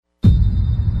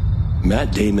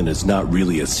Matt Damon is not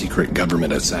really a secret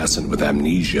government assassin with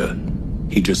amnesia.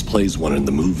 He just plays one in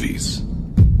the movies.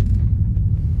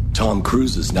 Tom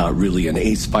Cruise is not really an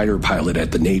ace fighter pilot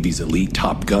at the Navy's elite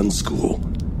Top Gun school.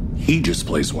 He just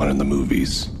plays one in the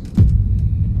movies.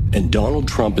 And Donald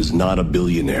Trump is not a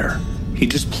billionaire. He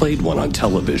just played one on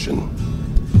television.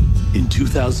 In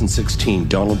 2016,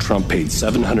 Donald Trump paid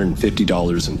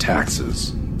 $750 in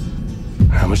taxes.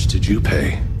 How much did you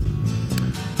pay?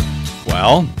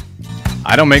 Well,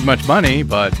 I don't make much money,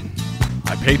 but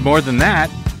I paid more than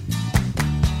that.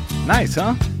 Nice,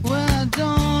 huh? Well, I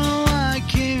don't know why I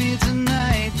came here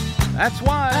tonight. That's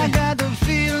why. I got the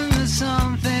feeling that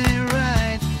something ain't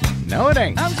right. No, it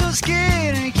ain't. I'm so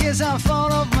scared in case I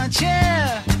fall off my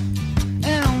chair.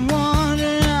 And I'm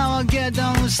wondering how I'll get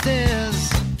down the stairs.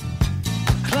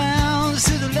 Clowns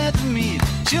to the left of me,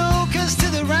 jokers to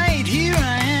the right. Here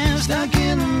I am, stuck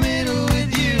in the middle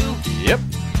with you. Yep.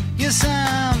 Yes,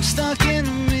 I'm stuck in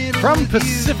the middle From with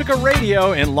Pacifica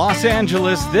Radio in Los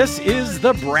Angeles, this is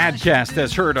the BradCast,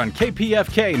 as heard on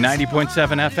KPFK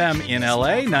 90.7 FM in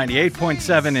LA,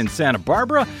 98.7 in Santa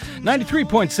Barbara,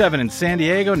 93.7 in San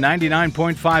Diego,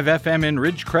 99.5 FM in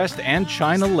Ridgecrest and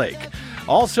China Lake.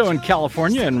 Also in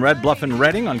California in Red Bluff and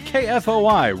Redding on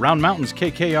KFOI, Round Mountains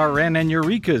KKRN and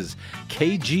Eureka's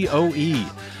KGOE.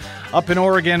 Up in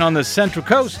Oregon on the Central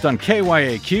Coast on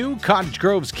KYAQ, Cottage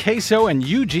Grove's KSO and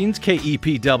Eugene's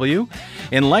KEPW.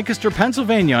 In Lancaster,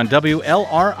 Pennsylvania on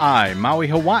WLRI, Maui,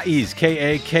 Hawaii's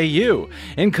KAKU.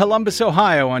 In Columbus,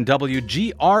 Ohio on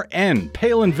WGRN,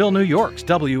 Palinville, New York's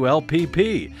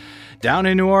WLPP. Down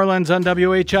in New Orleans on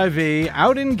WHIV,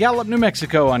 out in Gallup, New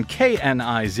Mexico on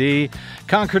KNIZ,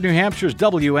 Concord, New Hampshire's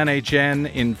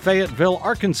WNHN, in Fayetteville,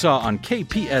 Arkansas on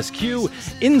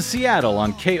KPSQ, in Seattle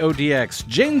on KODX,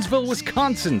 Janesville,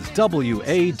 Wisconsin's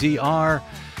WADR,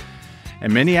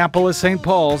 and Minneapolis, St.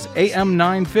 Paul's AM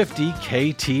 950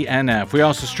 KTNF. We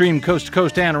also stream coast to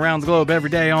coast and around the globe every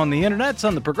day on the internets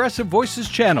on the Progressive Voices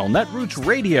channel, Netroots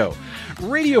Radio,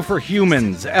 Radio for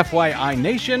Humans, FYI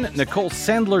Nation,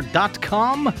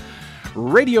 NicoleSandler.com,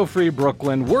 Radio Free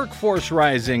Brooklyn, Workforce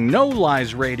Rising, No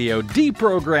Lies Radio,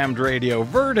 Deprogrammed Radio,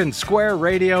 Verdant Square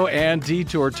Radio, and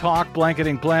Detour Talk,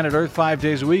 blanketing planet Earth 5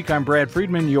 days a week. I'm Brad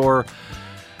Friedman, your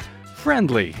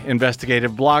friendly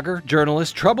investigative blogger,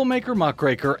 journalist, troublemaker,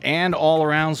 muckraker, and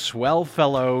all-around swell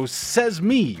fellow, says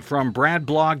me from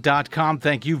bradblog.com.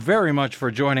 Thank you very much for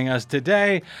joining us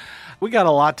today. We got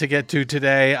a lot to get to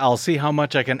today. I'll see how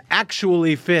much I can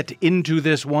actually fit into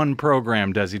this one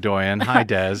program, Desi Doyen. Hi,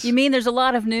 Des. You mean there's a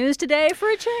lot of news today for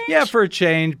a change? Yeah, for a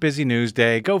change. Busy news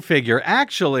day. Go figure.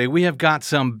 Actually, we have got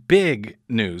some big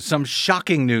news, some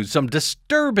shocking news, some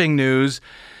disturbing news.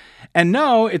 And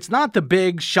no, it's not the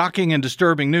big, shocking, and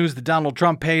disturbing news that Donald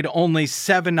Trump paid only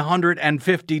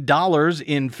 $750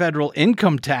 in federal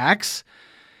income tax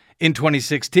in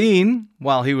 2016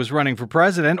 while he was running for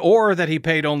president, or that he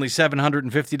paid only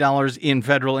 $750 in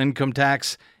federal income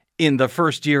tax in the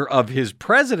first year of his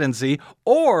presidency,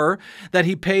 or that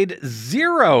he paid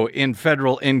zero in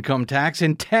federal income tax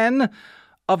in 10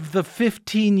 of the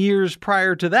 15 years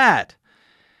prior to that.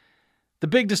 The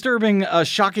big, disturbing,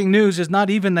 shocking news is not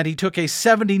even that he took a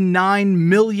 $79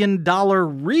 million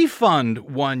refund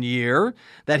one year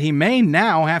that he may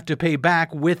now have to pay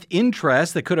back with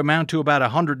interest that could amount to about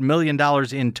 $100 million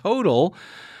in total,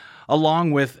 along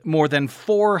with more than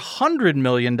 $400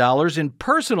 million in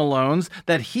personal loans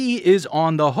that he is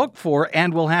on the hook for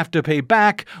and will have to pay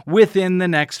back within the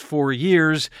next 4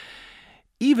 years,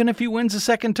 even if he wins a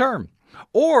second term.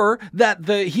 Or that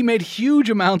he made huge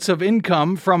amounts of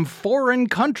income from foreign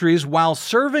countries while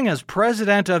serving as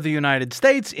president of the United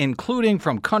States, including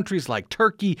from countries like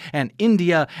Turkey and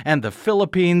India and the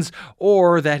Philippines,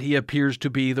 or that he appears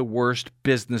to be the worst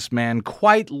businessman,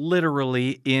 quite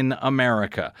literally, in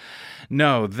America.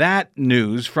 No, that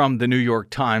news from the New York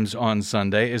Times on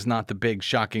Sunday is not the big,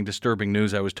 shocking, disturbing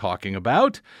news I was talking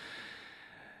about.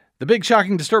 The big,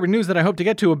 shocking, disturbing news that I hope to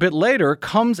get to a bit later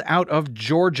comes out of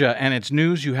Georgia, and it's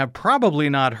news you have probably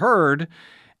not heard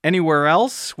anywhere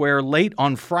else, where late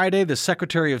on Friday, the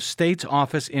Secretary of State's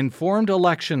office informed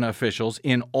election officials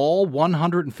in all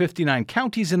 159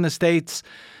 counties in the state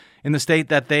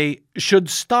that they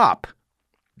should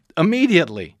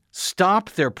immediately stop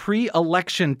their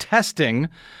pre-election testing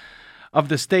of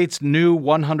the state's new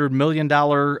 $100 million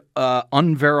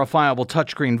unverifiable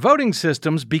touchscreen voting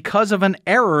systems because of an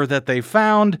error that they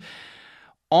found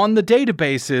on the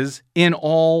databases in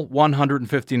all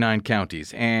 159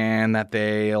 counties, and that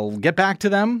they'll get back to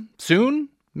them soon,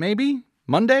 maybe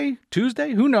Monday,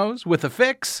 Tuesday, who knows, with a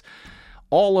fix.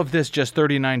 All of this just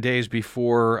 39 days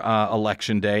before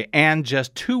Election Day and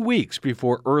just 2 weeks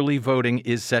before early voting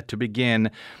is set to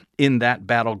begin in that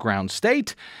battleground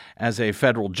state. As a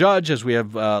federal judge, as we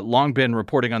have long been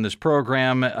reporting on this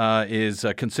program, is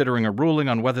considering a ruling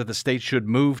on whether the state should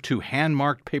move to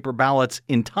hand-marked paper ballots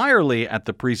entirely at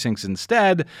the precincts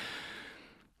instead,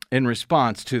 in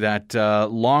response to that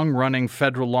long-running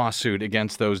federal lawsuit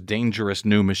against those dangerous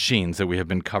new machines that we have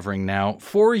been covering now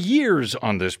for years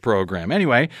on this program.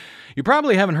 Anyway, you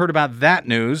probably haven't heard about that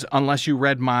news unless you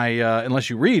read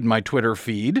my Twitter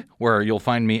feed, where you'll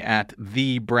find me at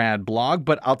the Brad blog.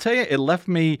 But I'll tell you, it left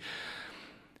me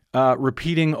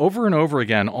repeating over and over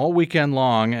again all weekend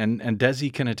long, and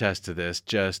Desi can attest to this.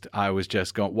 I was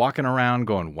walking around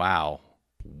going, wow.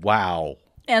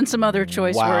 And some other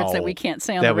choice words that we can't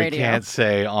say on the radio. That we can't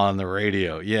say on the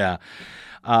radio, yeah.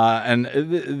 And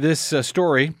this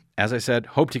story, as I said,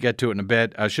 hope to get to it in a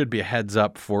bit, should be a heads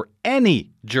up for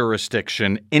any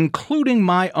jurisdiction, including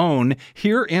my own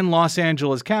here in Los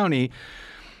Angeles County,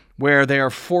 where they are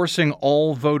forcing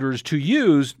all voters to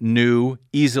use new,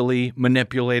 easily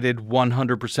manipulated,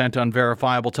 100%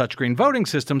 unverifiable touchscreen voting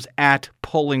systems at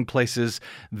polling places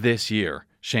this year.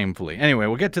 Shamefully. Anyway,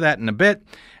 we'll get to that in a bit,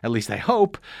 at least I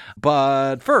hope.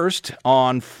 But first,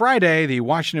 on Friday, the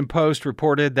Washington Post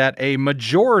reported that a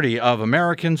majority of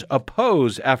Americans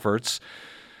oppose efforts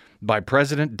by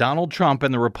President Donald Trump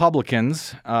and the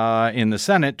Republicans in the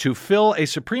Senate to fill a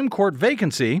Supreme Court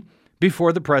vacancy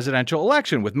before the presidential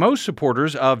election, with most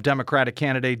supporters of Democratic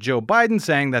candidate Joe Biden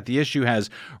saying that the issue has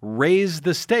raised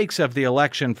the stakes of the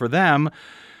election for them.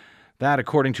 That,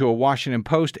 according to a Washington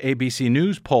Post ABC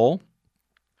News poll.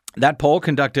 That poll,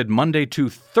 conducted Monday to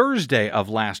Thursday of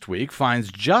last week,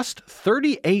 finds just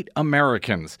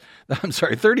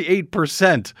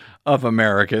 38% of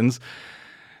Americans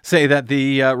say that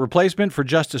the replacement for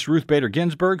Justice Ruth Bader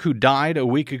Ginsburg, who died a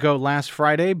week ago last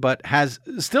Friday, but has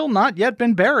still not yet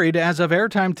been buried as of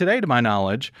airtime today, to my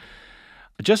knowledge,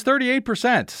 just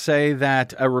 38% say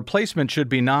that a replacement should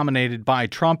be nominated by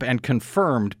Trump and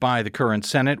confirmed by the current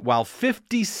Senate, while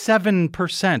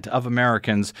 57% of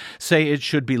Americans say it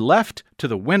should be left to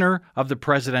the winner of the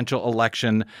presidential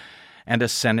election and a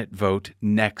Senate vote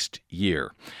next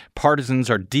year. Partisans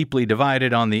are deeply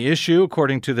divided on the issue,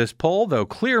 according to this poll, though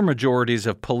clear majorities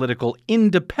of political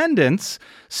independents,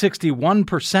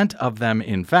 61% of them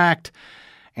in fact,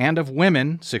 and of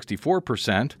women,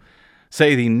 64%,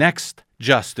 say the next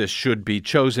justice should be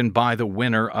chosen by the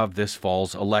winner of this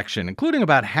fall's election, including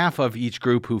about half of each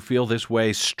group who feel this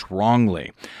way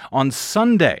strongly. On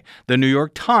Sunday, the New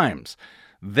York Times,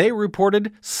 they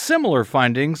reported similar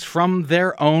findings from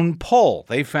their own poll.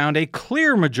 They found a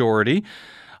clear majority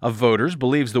of voters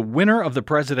believes the winner of the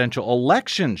presidential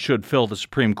election should fill the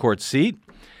Supreme Court seat,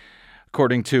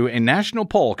 according to a national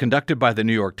poll conducted by the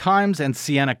New York Times and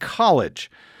Siena College.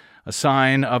 A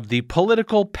sign of the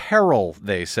political peril,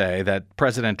 they say, that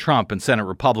President Trump and Senate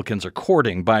Republicans are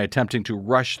courting by attempting to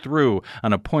rush through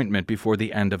an appointment before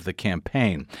the end of the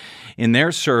campaign. In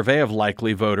their survey of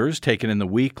likely voters taken in the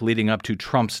week leading up to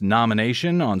Trump's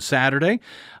nomination on Saturday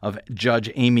of Judge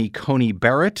Amy Coney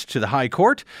Barrett to the High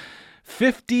Court,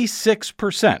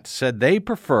 56% said they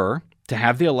prefer to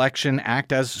have the election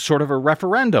act as sort of a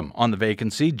referendum on the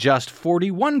vacancy. Just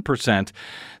 41%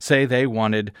 say they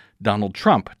wanted Donald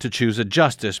Trump to choose a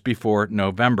justice before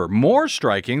November. More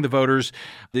striking, the voters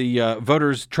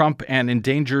Trump and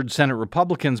endangered Senate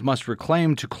Republicans must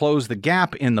reclaim to close the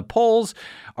gap in the polls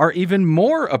are even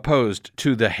more opposed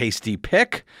to the hasty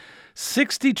pick.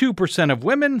 62% of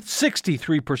women,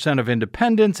 63% of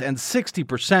independents, and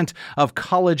 60% of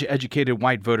college-educated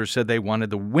white voters said they wanted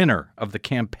the winner of the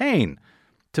campaign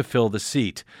to fill the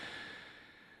seat.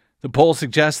 The poll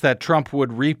suggests that Trump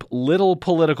would reap little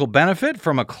political benefit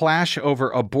from a clash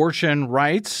over abortion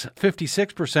rights.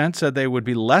 56% said they would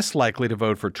be less likely to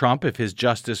vote for Trump if his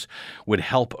justice would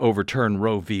help overturn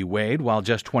Roe v. Wade, while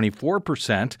just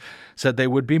 24% said they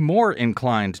would be more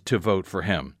inclined to vote for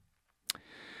him.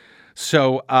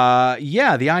 So,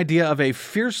 the idea of a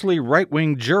fiercely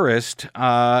right-wing jurist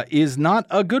is not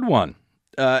a good one,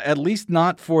 at least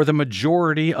not for the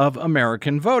majority of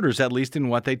American voters, at least in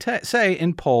what they say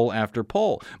in poll after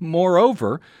poll.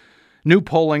 Moreover, new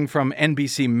polling from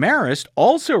NBC Marist,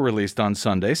 also released on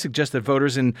Sunday, suggests that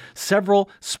voters in several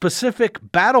specific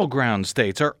battleground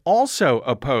states are also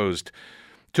opposed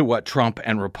to what Trump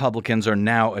and Republicans are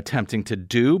now attempting to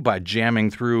do by jamming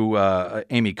through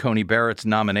Amy Coney Barrett's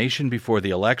nomination before the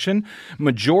election.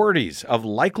 Majorities of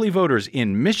likely voters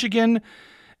in Michigan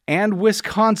and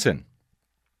Wisconsin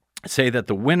say that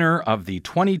the winner of the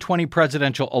 2020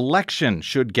 presidential election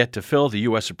should get to fill the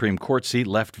U.S. Supreme Court seat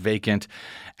left vacant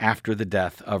after the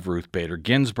death of Ruth Bader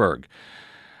Ginsburg.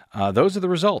 Those are the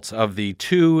results of the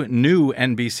two new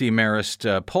NBC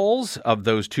Marist polls of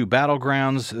those two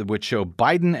battlegrounds, which show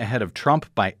Biden ahead of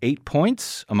Trump by 8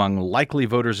 points among likely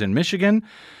voters in Michigan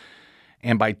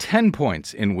and by 10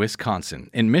 points in Wisconsin.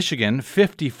 In Michigan,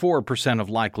 54% of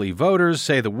likely voters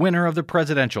say the winner of the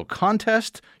presidential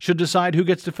contest should decide who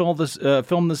gets to fill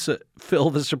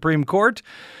the Supreme Court.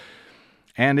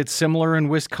 And it's similar in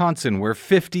Wisconsin, where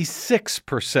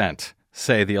 56%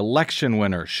 say the election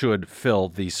winner should fill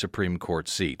the Supreme Court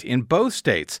seat. In both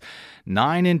states,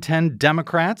 9 in 10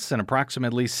 Democrats and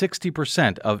approximately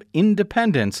 60% of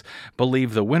independents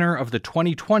believe the winner of the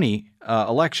 2020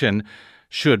 election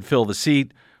should fill the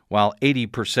seat, while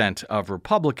 80% of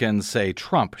Republicans say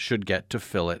Trump should get to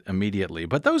fill it immediately.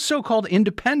 But those so-called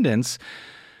independents,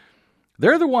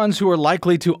 they're the ones who are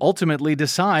likely to ultimately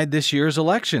decide this year's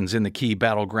elections in the key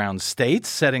battleground states,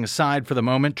 setting aside for the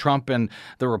moment Trump and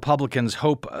the Republicans'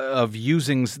 hope of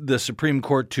using the Supreme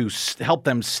Court to help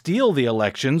them steal the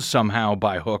elections somehow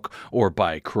by hook or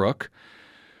by crook.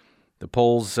 The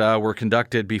polls were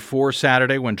conducted before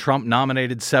Saturday when Trump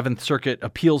nominated Seventh Circuit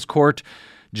Appeals Court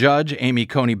Judge Amy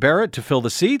Coney Barrett to fill the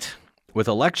seat, with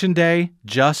Election Day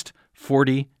just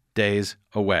 40 days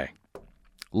away.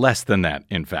 Less than that,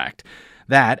 in fact.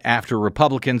 That after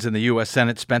Republicans in the U.S.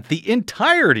 Senate spent the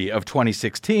entirety of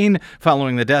 2016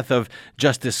 following the death of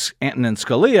Justice Antonin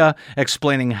Scalia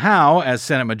explaining how, as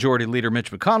Senate Majority Leader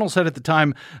Mitch McConnell said at the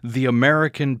time, the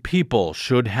American people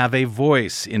should have a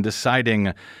voice in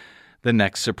deciding the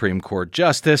next Supreme Court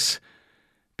justice,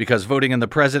 because voting in the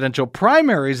presidential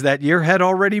primaries that year had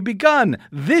already begun.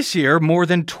 This year, more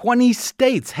than 20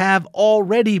 states have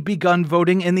already begun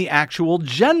voting in the actual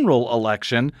general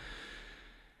election,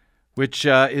 which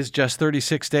is just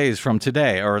 36 days from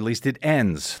today, or at least it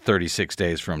ends 36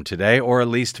 days from today, or at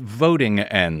least voting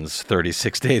ends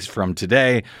 36 days from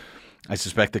today. I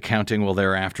suspect the counting will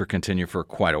thereafter continue for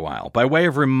quite a while. By way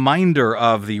of reminder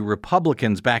of the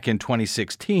Republicans back in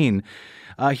 2016,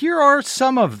 here are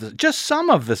some of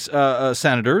the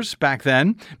senators back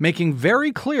then making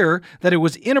very clear that it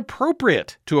was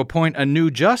inappropriate to appoint a new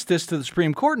justice to the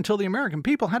Supreme Court until the American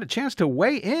people had a chance to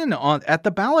weigh in at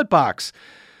the ballot box,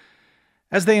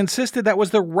 as they insisted that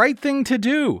was the right thing to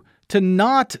do, to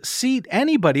not seat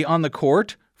anybody on the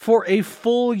court for a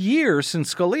full year,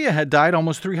 since Scalia had died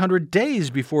almost 300 days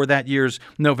before that year's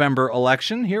November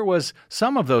election. Here was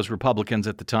some of those Republicans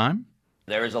at the time.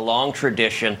 There is a long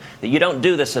tradition that you don't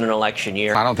do this in an election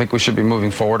year. I don't think we should be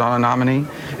moving forward on a nominee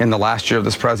in the last year of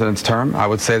this president's term. I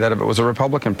would say that if it was a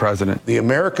Republican president. The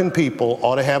American people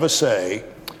ought to have a say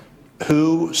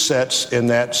who sits in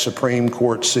that Supreme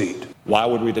Court seat. Why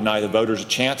would we deny the voters a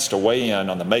chance to weigh in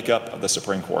on the makeup of the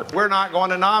Supreme Court? We're not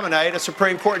going to nominate a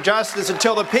Supreme Court justice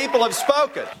until the people have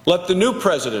spoken. Let the new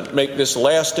president make this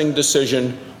lasting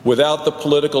decision without the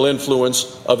political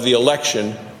influence of the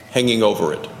election hanging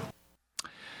over it.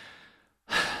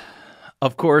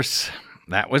 Of course,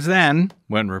 that was then,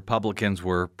 when Republicans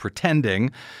were pretending.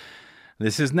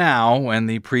 This is now, when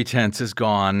the pretense is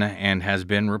gone and has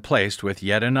been replaced with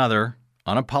yet another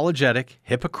unapologetic,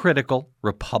 hypocritical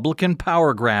Republican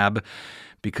power grab,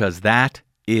 because that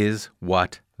is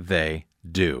what they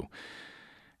do.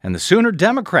 And the sooner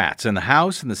Democrats in the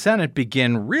House and the Senate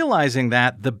begin realizing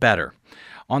that, the better.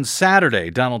 On Saturday,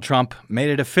 Donald Trump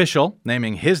made it official,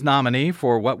 naming his nominee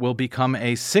for what will become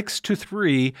a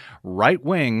 6-3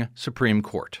 right-wing Supreme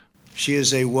Court. She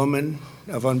is a woman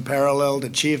of unparalleled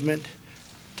achievement,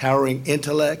 towering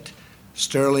intellect,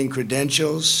 sterling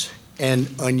credentials,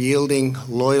 and unyielding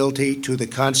loyalty to the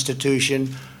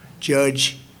Constitution,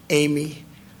 Judge Amy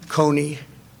Coney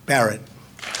Barrett.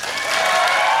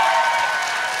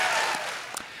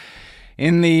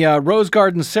 In the Rose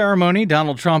Garden ceremony,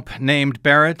 Donald Trump named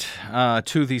Barrett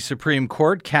to the Supreme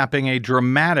Court, capping a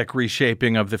dramatic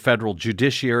reshaping of the federal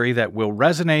judiciary that will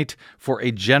resonate for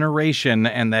a generation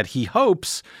and that he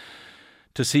hopes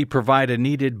to see provide a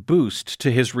needed boost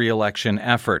to his reelection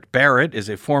effort. Barrett is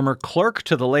a former clerk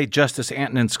to the late Justice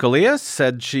Antonin Scalia.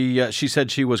 She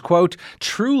said she was, quote,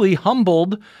 truly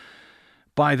humbled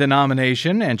by the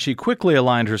nomination, and she quickly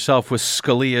aligned herself with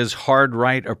Scalia's hard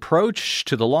right approach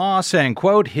to the law, saying,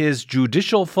 quote, his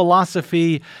judicial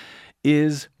philosophy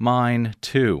is mine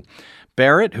too.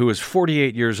 Barrett, who is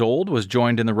 48 years old, was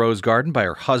joined in the Rose Garden by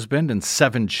her husband and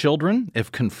 7 children.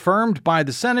 If confirmed by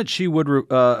the Senate, she would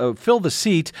fill the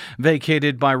seat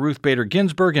vacated by Ruth Bader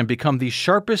Ginsburg and become the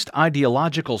sharpest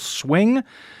ideological swing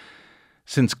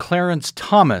since Clarence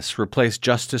Thomas replaced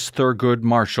Justice Thurgood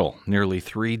Marshall nearly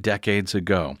 3 decades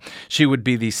ago. She would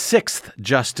be the 6th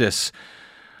justice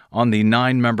on the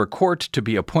 9-member court to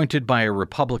be appointed by a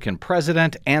Republican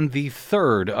president and the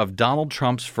 3rd of Donald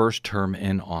Trump's first term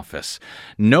in office.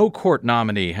 No court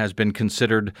nominee has been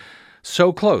considered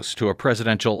so close to a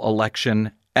presidential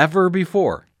election ever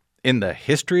before in the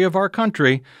history of our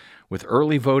country, with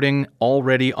early voting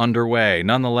already underway.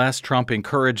 Nonetheless, Trump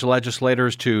encouraged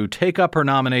legislators to take up her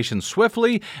nomination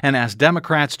swiftly and asked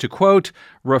Democrats to, quote,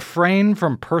 refrain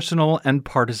from personal and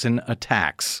partisan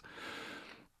attacks.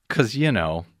 Because,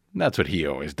 that's what he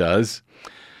always does.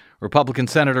 Republican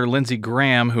Senator Lindsey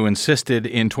Graham, who insisted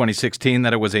in 2016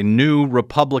 that it was a new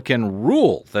Republican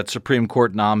rule that Supreme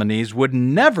Court nominees would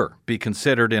never be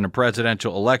considered in a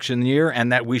presidential election year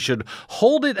and that we should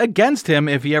hold it against him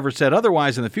if he ever said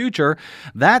otherwise in the future,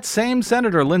 that same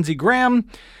Senator Lindsey Graham,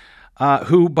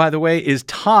 who, by the way, is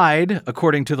tied,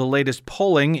 according to the latest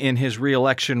polling, in his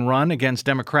re-election run against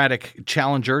Democratic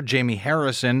challenger Jamie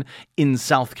Harrison in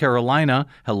South Carolina.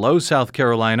 Hello, South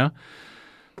Carolina.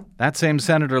 That same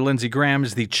Senator Lindsey Graham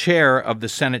is the chair of the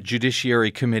Senate Judiciary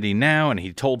Committee now, and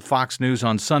he told Fox News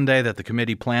on Sunday that the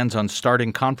committee plans on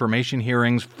starting confirmation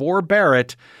hearings for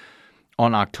Barrett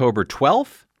on October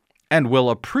 12th and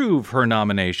will approve her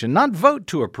nomination, not vote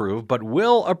to approve, but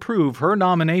will approve her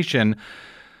nomination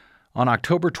on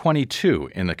October 22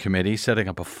 in the committee, setting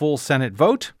up a full Senate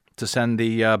vote to send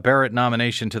the Barrett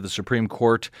nomination to the Supreme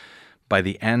Court by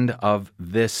the end of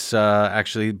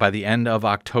by the end of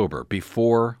October,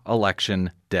 before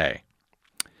Election Day.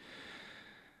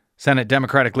 Senate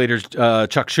Democratic leaders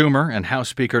Chuck Schumer and House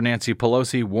Speaker Nancy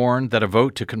Pelosi warned that a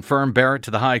vote to confirm Barrett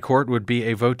to the High Court would be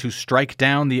a vote to strike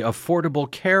down the Affordable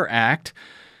Care Act,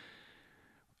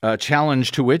 a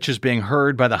challenge to which is being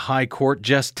heard by the High Court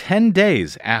just 10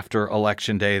 days after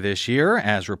Election Day this year,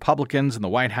 as Republicans in the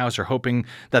White House are hoping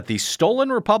that the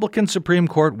stolen Republican Supreme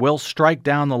Court will strike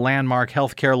down the landmark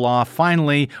health care law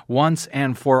finally, once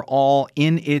and for all,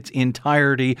 in its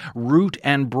entirety, root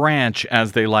and branch,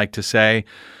 as they like to say,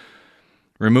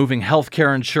 removing health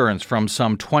care insurance from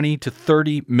some 20 to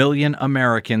 30 million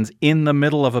Americans in the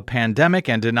middle of a pandemic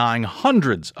and denying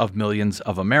hundreds of millions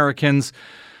of Americans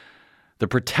the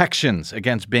protections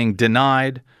against being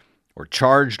denied or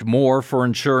charged more for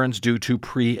insurance due to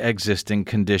pre-existing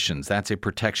conditions. That's a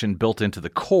protection built into the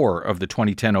core of the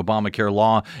 2010 Obamacare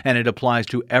law, and it applies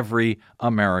to every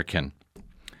American.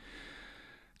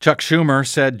 Chuck Schumer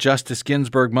said Justice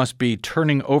Ginsburg must be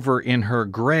turning over in her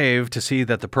grave to see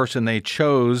that the person they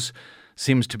chose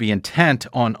seems to be intent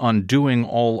on undoing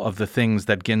all of the things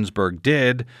that Ginsburg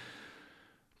did.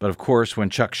 But of course,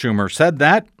 when Chuck Schumer said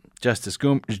that, Justice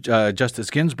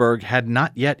Ginsburg had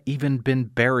not yet even been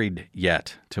buried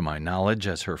yet, to my knowledge,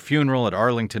 as her funeral at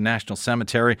Arlington National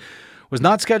Cemetery was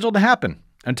not scheduled to happen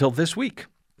until this week.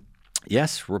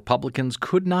 Yes, Republicans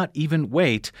could not even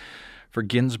wait for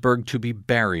Ginsburg to be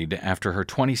buried after her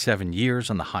 27 years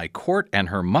on the High Court and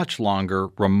her much longer,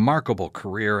 remarkable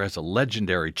career as a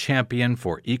legendary champion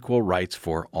for equal rights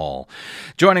for all.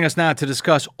 Joining us now to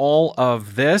discuss all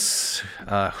of this,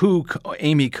 who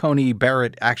Amy Coney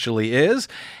Barrett actually is,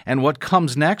 and what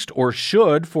comes next or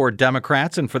should for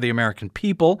Democrats and for the American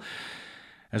people,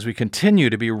 as we continue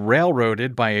to be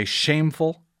railroaded by a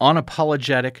shameful,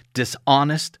 unapologetic,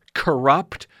 dishonest,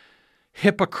 corrupt,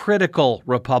 hypocritical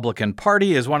Republican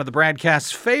Party, is one of the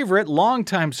BradCast's favorite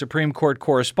longtime Supreme Court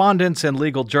correspondents and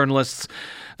legal journalists,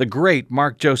 the great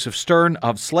Mark Joseph Stern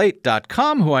of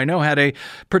Slate.com, who I know had a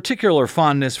particular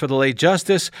fondness for the late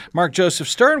Justice. Mark Joseph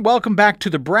Stern, welcome back to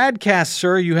the BradCast,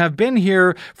 sir. You have been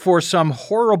here for some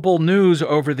horrible news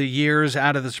over the years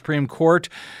out of the Supreme Court,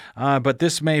 but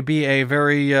this may be a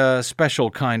very special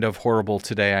kind of horrible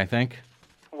today, I think.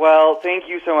 Well, thank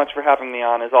you so much for having me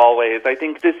on, as always. I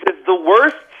think this is the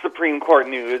worst Supreme Court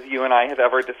news you and I have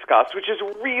ever discussed, which is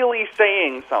really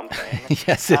saying something.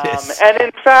 Yes, it is. And in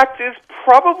fact, is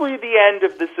probably the end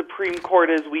of the Supreme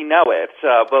Court as we know it,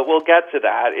 but we'll get to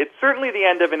that. It's certainly the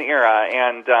end of an era,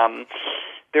 and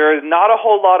there is not a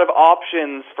whole lot of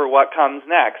options for what comes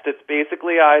next. It's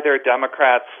basically either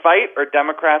Democrats fight or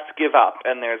Democrats give up,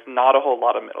 and there's not a whole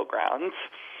lot of middle grounds.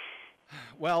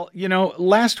 Well,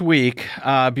 last week,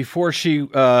 before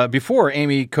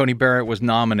Amy Coney Barrett was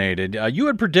nominated, you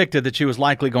had predicted that she was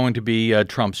likely going to be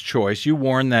Trump's choice. You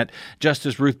warned that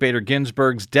Justice Ruth Bader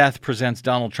Ginsburg's death presents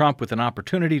Donald Trump with an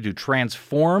opportunity to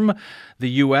transform the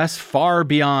U.S. far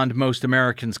beyond most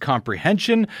Americans'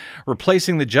 comprehension.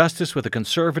 Replacing the justice with a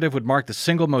conservative would mark the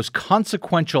single most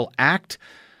consequential act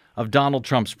of Donald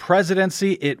Trump's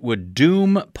presidency. It would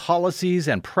doom policies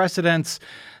and precedents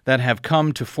that have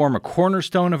come to form a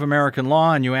cornerstone of American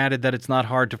law. And you added that it's not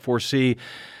hard to foresee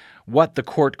what the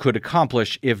court could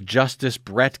accomplish if Justice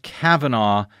Brett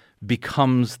Kavanaugh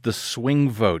becomes the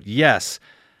swing vote. Yes,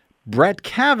 Brett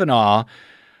Kavanaugh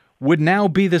would now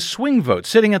be the swing vote,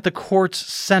 sitting at the court's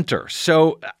center.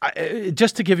 So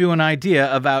just to give you an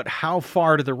idea about how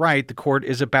far to the right the court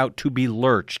is about to be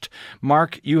lurched.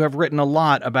 Mark, you have written a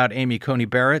lot about Amy Coney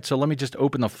Barrett, so let me just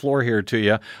open the floor here to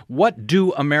you. What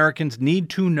do Americans need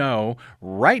to know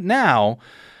right now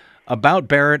about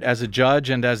Barrett as a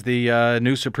judge and as the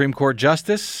new Supreme Court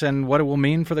justice, and what it will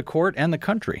mean for the court and the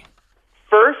country?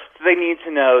 First, they need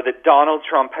to know that Donald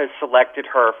Trump has selected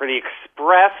her for the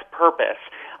express purpose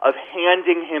of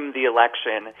handing him the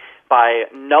election by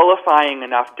nullifying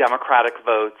enough Democratic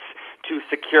votes to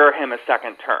secure him a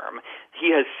second term. He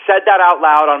has said that out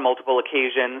loud on multiple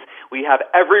occasions. We have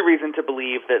every reason to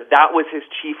believe that that was his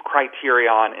chief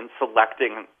criterion in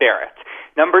selecting Barrett.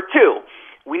 Number two,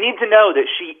 we need to know that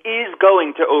she is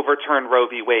going to overturn Roe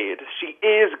v. Wade. She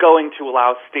is going to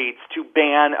allow states to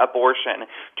ban abortion,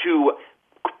 to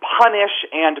punish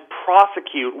and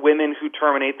prosecute women who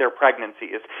terminate their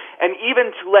pregnancies, and even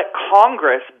to let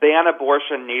Congress ban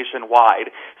abortion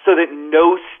nationwide so that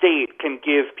no state can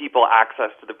give people access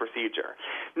to the procedure.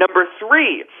 Number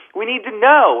three, we need to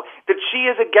know that she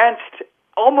is against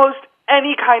almost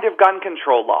any kind of gun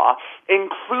control law,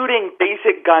 including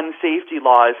basic gun safety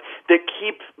laws that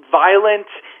keep violent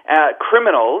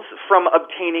criminals from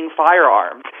obtaining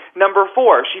firearms. Number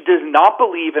four, she does not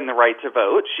believe in the right to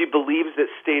vote. She believes that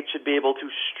states should be able to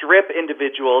strip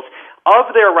individuals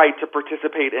of their right to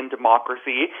participate in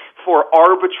democracy for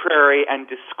arbitrary and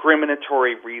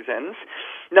discriminatory reasons.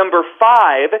 Number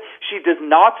five, she does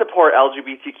not support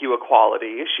LGBTQ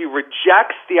equality. She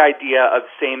rejects the idea of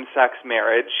same-sex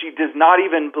marriage. She does not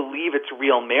even believe it's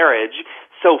real marriage,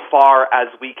 so far as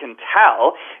we can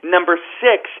tell. Number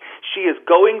six, she is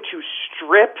going to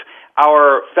strip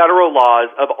our federal laws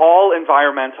of all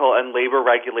environmental and labor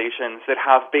regulations that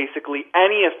have basically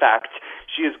any effect.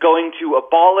 She is going to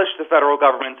abolish the federal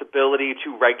government's ability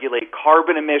to regulate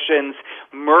carbon emissions,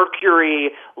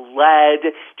 mercury,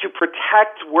 lead, to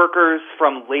protect workers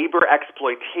from labor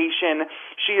exploitation.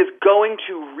 She is going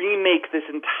to remake this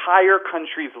entire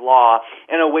country's law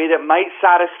in a way that might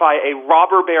satisfy a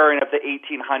robber baron of the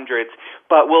 1800s,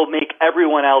 but will make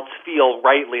everyone else feel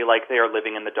rightly like they are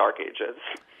living in the Dark Ages.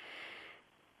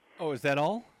 Oh, is that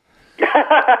all?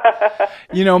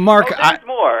 You know, Mark,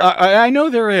 I know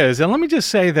there is, and let me just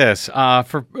say this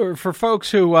for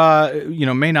folks who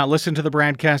may not listen to the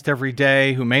BradCast every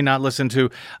day, who may not listen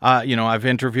to I've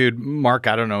interviewed Mark,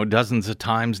 I don't know, dozens of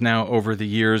times now over the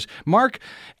years. Mark,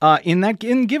 in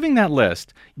giving that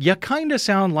list, you kind of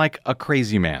sound like a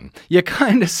crazy man. You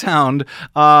kind of sound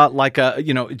like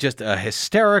just a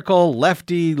hysterical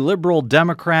lefty liberal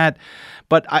Democrat.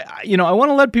 But I want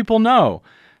to let people know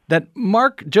that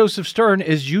Mark Joseph Stern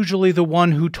is usually the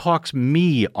one who talks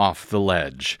me off the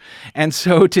ledge. And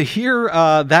so to hear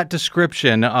that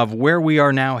description of where we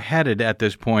are now headed at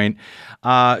this point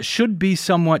should be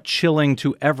somewhat chilling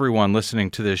to everyone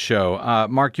listening to this show.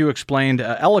 Mark, you explained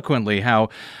eloquently how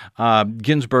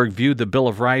Ginsburg viewed the Bill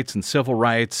of Rights and civil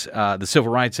rights, the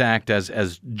Civil Rights Act,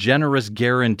 as generous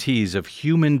guarantees of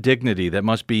human dignity that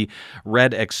must be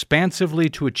read expansively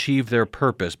to achieve their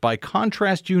purpose. By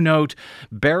contrast, you note,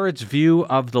 Barrett's view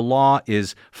of the law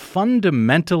is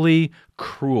fundamentally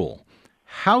cruel.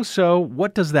 How so?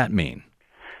 What does that mean?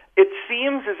 It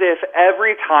seems as if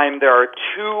every time there are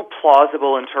two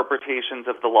plausible interpretations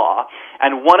of the law,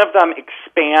 and one of them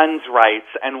expands rights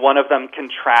and one of them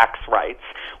contracts rights,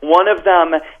 one of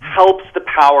them helps the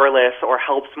powerless or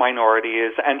helps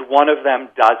minorities, and one of them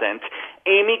doesn't,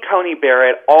 Amy Coney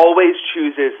Barrett always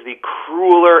chooses the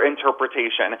crueler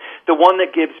interpretation, the one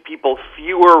that gives people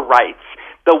fewer rights,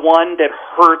 the one that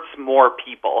hurts more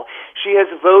people. She has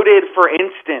voted, for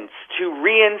instance, to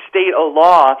reinstate a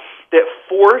law that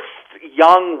forced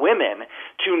young women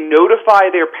to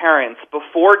notify their parents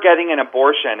before getting an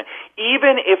abortion,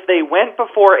 even if they went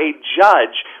before a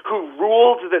judge who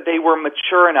ruled that they were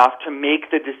mature enough to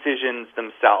make the decisions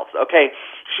themselves. Okay,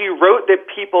 she wrote that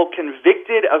people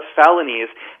convicted of felonies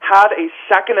had a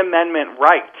Second Amendment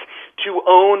right to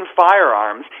own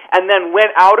firearms, and then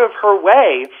went out of her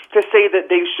way to say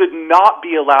that they should not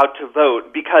be allowed to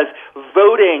vote because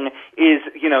voting is,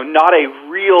 not a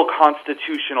real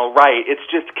constitutional right. It's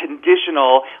just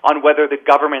conditional on whether the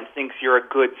government thinks you're a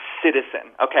good citizen,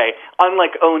 okay?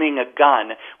 Unlike owning a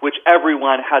gun, which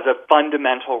everyone has a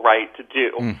fundamental right to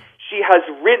do. She has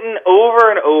written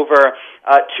over and over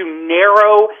to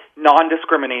narrow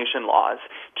non-discrimination laws,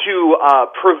 to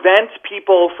prevent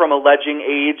people from alleging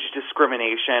age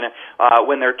discrimination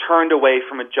when they're turned away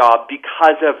from a job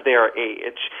because of their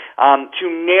age, to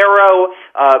narrow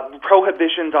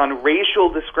prohibitions on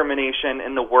racial discrimination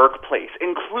in the workplace,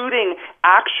 including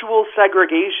actual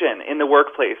segregation in the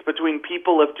workplace between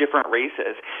people of different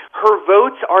races. Her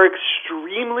votes are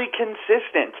extremely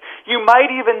consistent. You might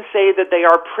even say that they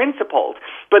are principled,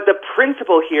 but the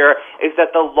principle here is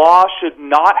that the law should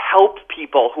not help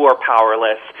people who are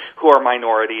powerless, who are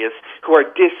minorities, who are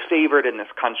disfavored in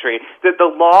this country, that the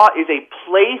law is a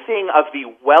plaything of the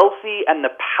wealthy and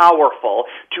the powerful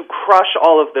to crush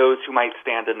all of those who might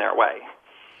stand in their way.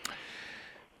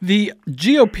 The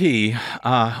GOP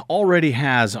already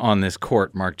has on this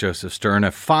court, Mark Joseph Stern,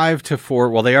 a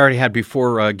 5-4. Well, they already had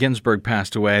before Ginsburg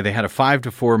passed away. They had a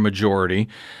 5-4 majority,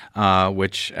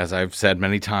 which, as I've said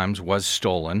many times, was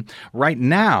stolen. Right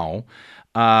now,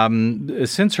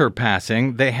 since her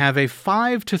passing, they have a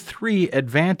 5-3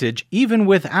 advantage, even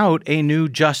without a new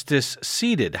justice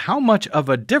seated. How much of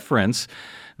a difference,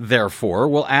 therefore,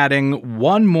 will adding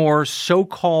one more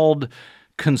so-called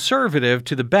conservative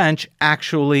to the bench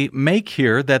actually make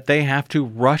here that they have to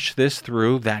rush this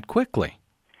through that quickly?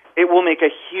 It will make a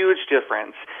huge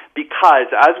difference because,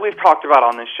 as we've talked about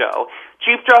on this show,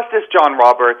 Chief Justice John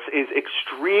Roberts is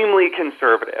extremely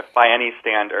conservative by any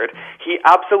standard. He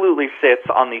absolutely sits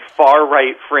on the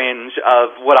far-right fringe of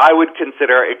what I would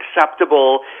consider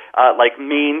acceptable,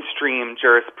 mainstream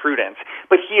jurisprudence.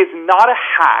 But he is not a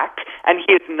hack, and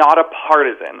he is not a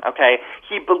partisan, okay?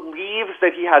 He believes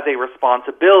that he has a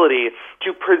responsibility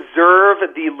to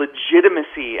preserve the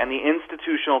legitimacy and the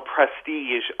institutional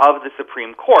prestige of the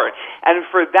Supreme Court. And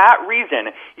for that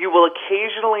reason, you will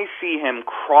occasionally see him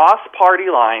cross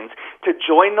party lines to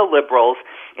join the liberals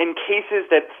in cases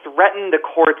that threaten the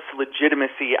court's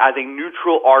legitimacy as a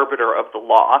neutral arbiter of the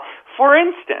law. For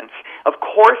instance, of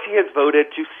course he has voted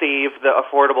to save the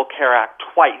Affordable Care Act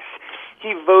twice.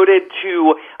 He voted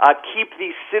to keep the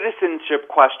citizenship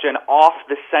question off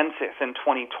the census in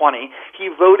 2020. He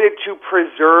voted to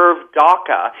preserve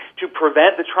DACA to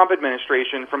prevent the Trump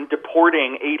administration from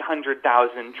deporting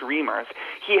 800,000 Dreamers.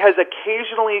 He has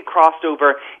occasionally crossed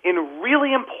over in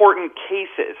really important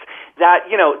cases that,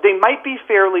 they might be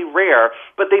fairly rare,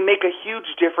 but they make a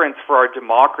huge difference for our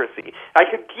democracy. I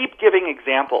could keep giving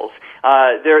examples.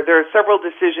 There are several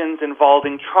decisions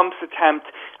involving Trump's attempt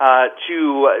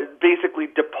to basically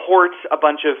deport a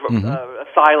bunch of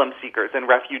asylum seekers and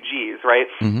refugees, right?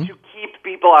 To keep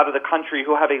people out of the country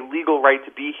who have a legal right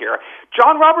to be here.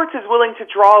 John Roberts is willing to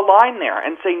draw a line there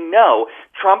and say, no,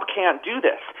 Trump can't do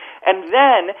this. And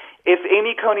then, if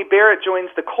Amy Coney Barrett joins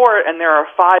the court and there are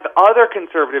 5 other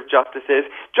conservative justices,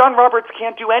 John Roberts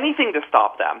can't do anything to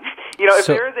stop them. If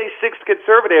there is a 6th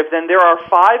conservative, then there are 5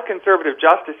 conservative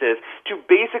justices to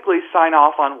basically sign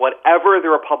off on whatever the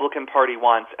Republican Party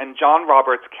wants, and John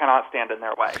Roberts cannot stand in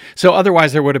their way. So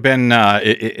otherwise there would have been,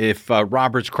 if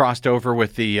Roberts crossed over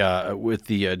with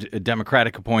the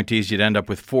Democratic appointees, you'd end up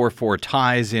with 4-4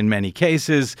 ties in many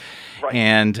cases, right.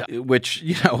 And which,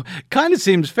 kind of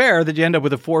seems fair that you end up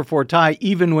with a 4-4 tie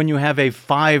even when you have a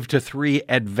 5-3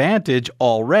 advantage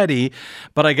already,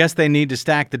 but I guess they need to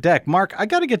stack the deck. Mark, I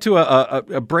got to get to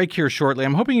a break here shortly.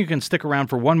 I'm hoping you can stick around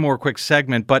for one more quick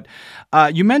segment, but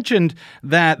you mentioned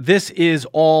that this is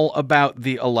all about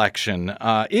the election.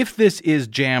 If this is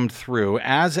jammed through,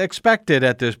 as expected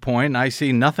at this point, and I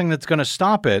see nothing that's going to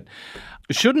stop it,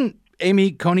 shouldn't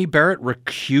Amy Coney Barrett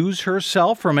recuse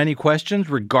herself from any questions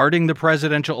regarding the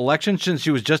presidential election since she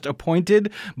was just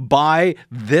appointed by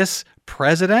this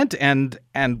president? And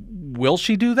will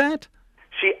she do that?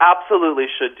 She absolutely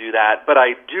should do that, but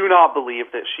I do not believe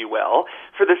that she will,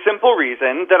 for the simple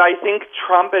reason that I think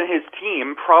Trump and his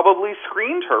team probably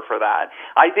screened her for that.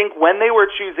 I think when they were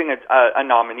choosing a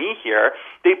nominee here,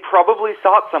 they probably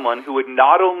sought someone who would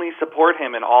not only support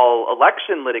him in all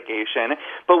election litigation,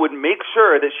 but would make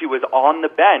sure that she was on the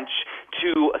bench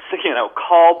to,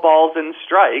 call balls and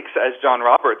strikes, as John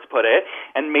Roberts put it,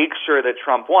 and make sure that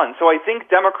Trump won. So I think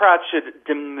Democrats should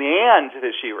demand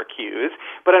that she recuse,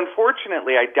 but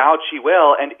unfortunately, I doubt she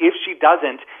will, and if she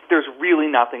doesn't, there's really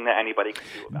nothing that anybody can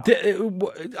do about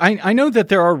it. I know that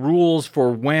there are rules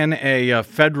for when a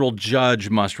federal judge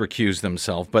must recuse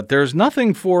themselves, but there's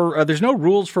nothing for there's no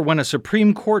rules for when a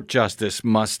Supreme Court justice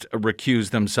must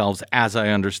recuse themselves, as I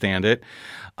understand it.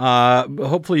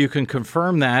 Hopefully you can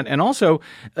confirm that. And also,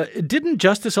 didn't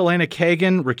Justice Elena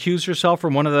Kagan recuse herself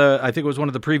from one of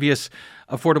the previous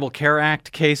Affordable Care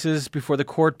Act cases before the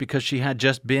court because she had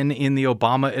just been in the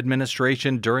Obama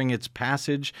administration during its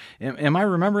passage? Am I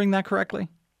remembering that correctly?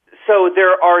 So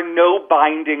there are no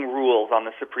binding rules on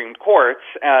the Supreme Court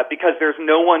because there's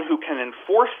no one who can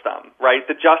enforce them, right?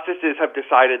 The justices have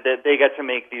decided that they get to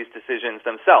make these decisions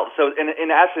themselves. So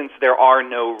in essence, there are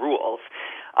no rules.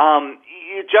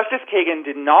 Justice Kagan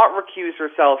did not recuse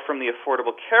herself from the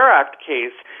Affordable Care Act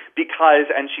case because,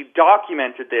 and she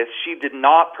documented this, she did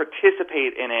not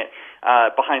participate in it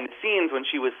behind the scenes when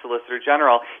she was Solicitor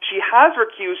General. She has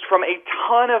recused from a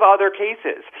ton of other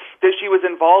cases that she was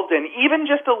involved in, even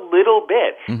just a little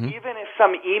bit. Even if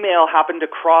some email happened to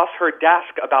cross her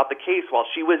desk about the case while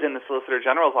she was in the Solicitor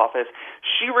General's office,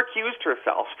 she recused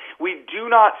herself. We do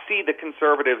not see the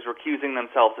conservatives recusing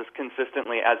themselves as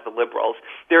consistently as the liberals.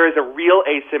 There is a real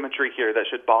asymmetry here that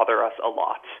should bother us a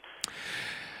lot.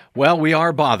 Well, we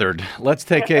are bothered. Let's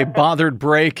take a bothered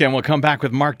break, and we'll come back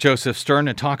with Mark Joseph Stern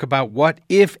and talk about what,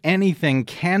 if anything,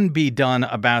 can be done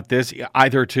about this,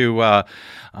 either to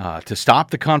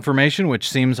stop the confirmation, which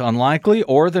seems unlikely,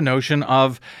 or the notion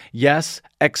of, yes,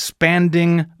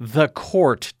 expanding the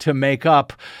court to make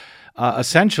up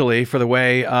essentially for the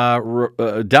way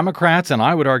Democrats, and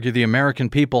I would argue the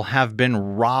American people, have been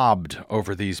robbed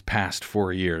over these past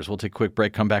 4 years. We'll take a quick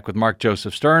break, come back with Mark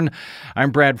Joseph Stern.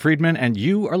 I'm Brad Friedman, and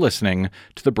you are listening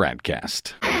to the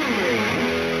BradCast.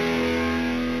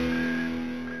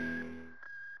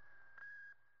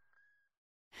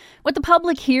 What the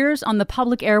public hears on the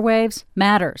public airwaves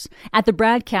matters. At the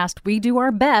BradCast, we do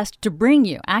our best to bring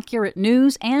you accurate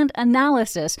news and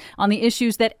analysis on the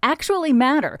issues that actually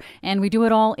matter, and we do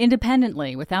it all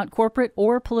independently, without corporate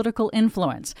or political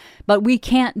influence. But we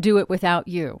can't do it without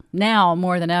you, now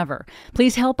more than ever.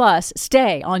 Please help us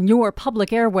stay on your public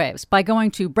airwaves by going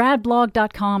to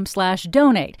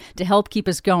bradblog.com/donate to help keep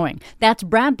us going. That's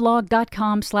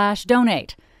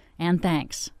bradblog.com/donate. And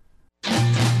thanks.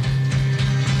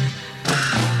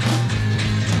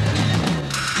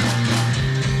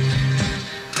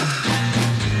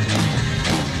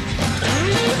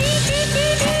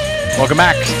 Welcome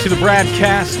back to the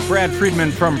BradCast. Brad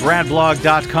Friedman from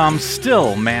bradblog.com,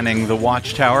 still manning the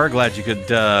watchtower. Glad you could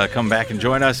come back and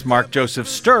join us. Mark Joseph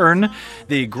Stern,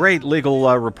 the great legal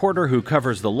reporter who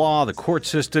covers the law, the court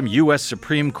system, U.S.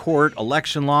 Supreme Court,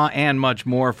 election law, and much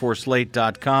more for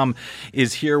Slate.com,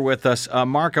 is here with us.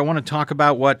 Mark, I want to talk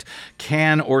about what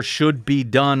can or should be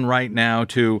done right now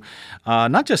to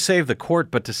not just save the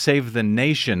court, but to save the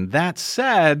nation. That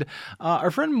said, our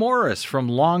friend Morris from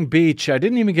Long Beach, I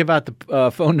didn't even give out the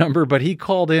phone number, but he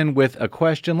called in with a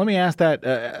question. Let me ask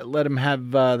that, let him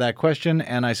have that question,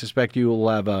 and I suspect you will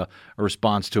have a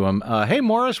response to him. Hey,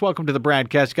 Morris, welcome to the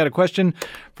BradCast. Got a question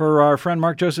for our friend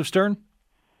Mark Joseph Stern?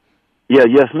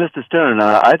 Yes, Mr. Stern.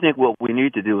 I think what we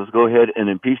need to do is go ahead and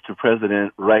impeach the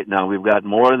president right now. We've got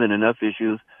more than enough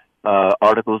issues,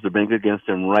 articles to bring against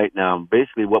him right now.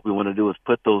 Basically, what we want to do is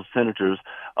put those senators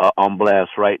on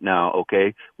blast right now,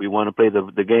 okay? We want to play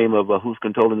the game of who's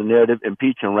controlling the narrative,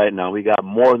 impeach him right now. We got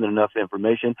more than enough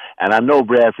information, and I know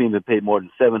Brad Friedman paid more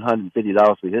than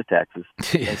 $750 for his taxes.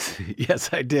 Yes,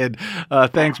 I did.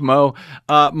 Thanks, Mo.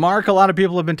 Mark, a lot of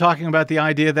people have been talking about the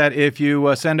idea that if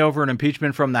you send over an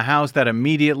impeachment from the House, that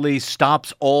immediately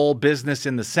stops all business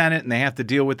in the Senate, and they have to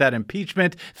deal with that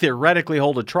impeachment, theoretically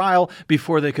hold a trial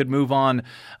before they could move on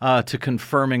to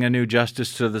confirming a new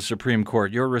justice to the Supreme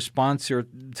Court. Your response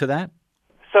to that?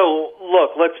 So,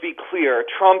 look, let's be clear.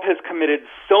 Trump has committed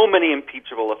so many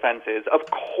impeachable offenses. Of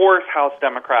course, House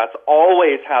Democrats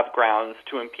always have grounds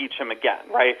to impeach him again,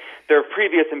 right? Their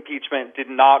previous impeachment did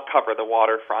not cover the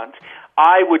waterfront.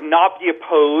 I would not be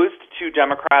opposed to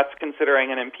Democrats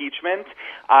considering an impeachment.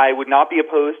 I would not be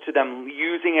opposed to them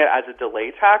using it as a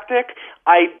delay tactic.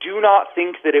 I do not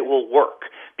think that it will work,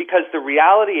 because the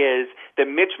reality is that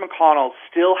Mitch McConnell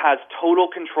still has total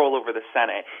control over the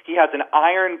Senate. He has an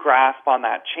iron grasp on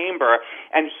that chamber,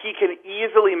 and he can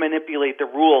easily manipulate the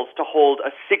rules to hold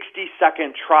a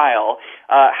 60-second trial,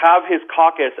 have his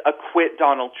caucus acquit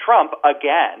Donald Trump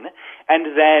again,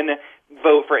 and then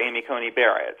vote for Amy Coney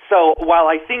Barrett. So while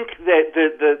I think that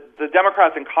the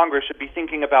Democrats in Congress should be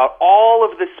thinking about all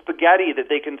of the spaghetti that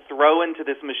they can throw into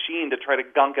this machine to try to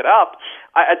gunk it up,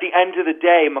 at the end of the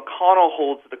day, McConnell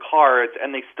holds the cards,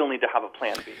 and they still need to have a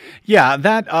plan B. Yeah,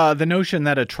 that the notion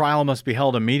that a trial must be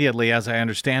held immediately, as I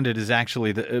understand it, is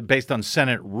actually based on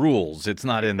Senate rules. It's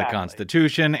not in the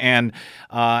Constitution, and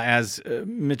as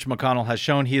Mitch McConnell has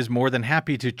shown, he is more than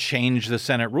happy to change the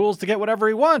Senate rules to get whatever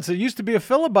he wants. It used to be a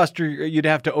filibuster you'd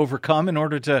have to overcome in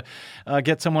order to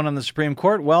get someone on the Supreme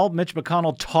Court. Well, Mitch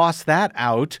McConnell tossed that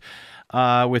out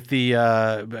with the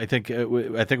I think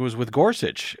it was with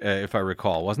Gorsuch, if I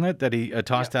recall, wasn't it, that he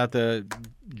tossed out the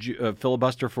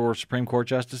filibuster for Supreme Court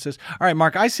justices? All right,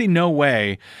 Mark, I see no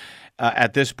way,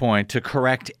 at this point to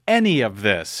correct any of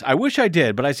this. I wish I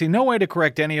did, but I see no way to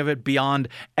correct any of it beyond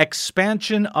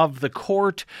expansion of the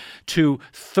court to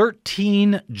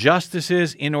 13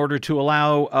 justices in order to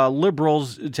allow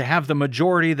liberals to have the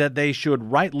majority that they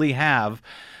should rightly have,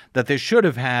 that they should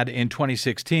have had in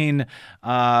 2016,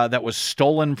 that was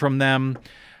stolen from them.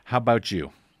 How about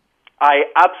you? I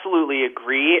absolutely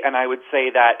agree, and I would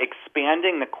say that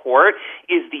expanding the court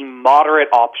is the moderate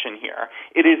option here.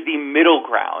 It is the middle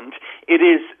ground. It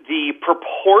is the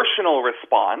proportional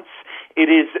response. It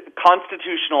is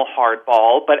constitutional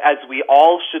hardball, but as we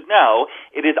all should know,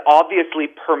 it is obviously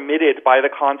permitted by the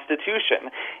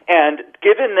Constitution. And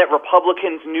given that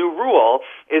Republicans' new rule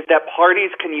is that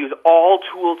parties can use all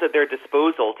tools at their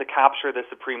disposal to capture the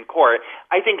Supreme Court,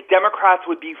 I think Democrats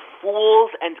would be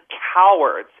fools and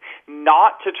cowards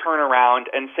not to turn around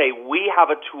and say, we have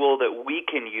a tool that we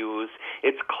can use.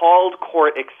 It's called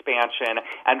court expansion,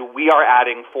 and we are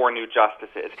adding 4 new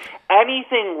justices.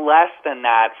 Anything less than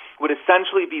that would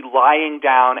essentially be lying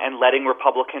down and letting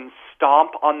Republicans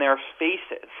stomp on their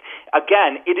faces.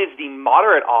 Again, it is the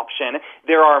moderate option.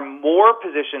 There are more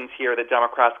positions here that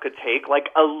Democrats could take, like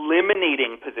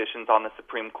eliminating positions on the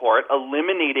Supreme Court,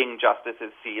 eliminating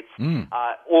justices' seats,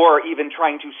 or even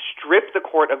trying to strip the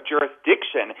court of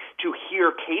jurisdiction to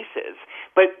hear cases.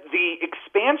 But the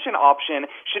expansion option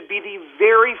should be the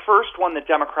very first one that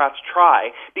Democrats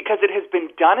try, because it has been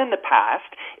done in the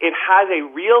past, it has a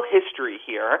real history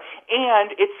here,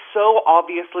 and it's so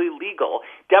obviously legal.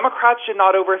 Democrats should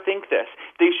not overthink this.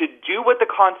 They should do what the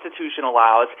Constitution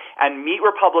allows and meet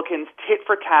Republicans tit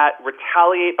for tat,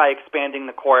 retaliate by expanding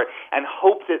the court, and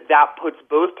hope that that puts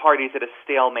both parties at a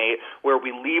stalemate where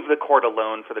we leave the court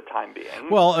alone for the time being.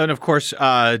 Well, and of course, there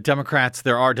are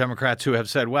Democrats who have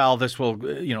said, well, this will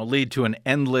lead to an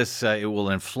endless, it will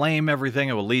inflame everything.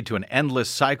 It will lead to an endless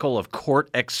cycle of court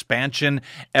expansion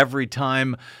every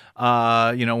time.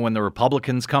 When the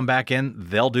Republicans come back in,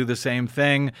 they'll do the same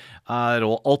thing. It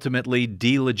will ultimately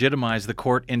delegitimize the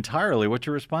court entirely. What's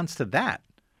your response to that?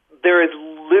 There is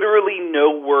literally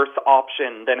no worse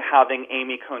option than having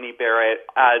Amy Coney Barrett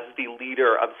as the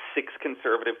leader of 6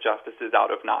 conservative justices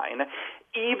out of 9.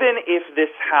 Even if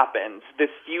this happens, this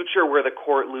future where the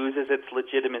court loses its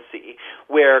legitimacy,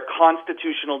 where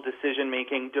constitutional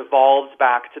decision-making devolves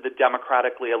back to the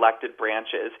democratically elected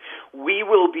branches, we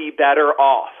will be better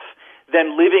off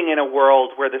than living in a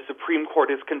world where the Supreme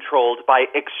Court is controlled by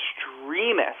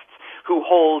extremists who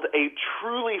hold a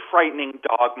truly frightening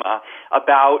dogma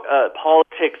about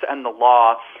politics and the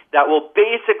law that will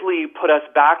basically put us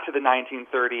back to the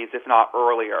 1930s, if not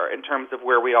earlier, in terms of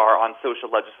where we are on social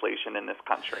legislation in this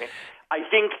country. I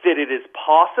think that it is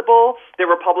possible that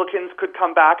Republicans could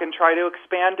come back and try to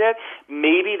expand it.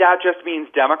 Maybe that just means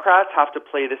Democrats have to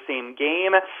play the same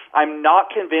game. I'm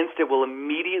not convinced it will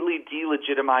immediately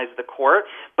delegitimize the court.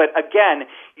 But again,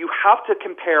 you have to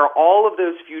compare all of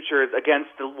those futures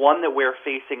against the one that we're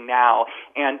facing now.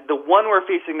 And the one we're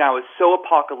facing now is so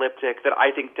apocalyptic that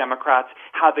I think Democrats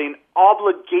have an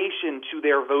obligation to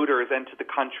their voters and to the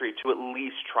country to at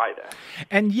least try this.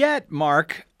 And yet,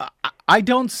 Mark, I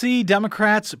don't see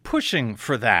Democrats pushing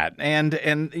for that. And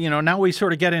now we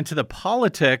sort of get into the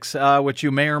politics, which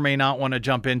you may or may not want to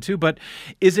jump into. But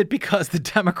is it because the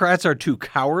Democrats are too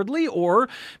cowardly, or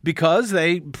because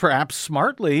they perhaps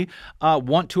smartly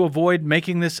want to avoid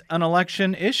making this an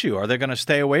election issue? Are they going to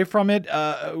stay away from it,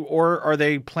 or are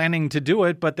they planning to do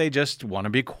it, but they just want to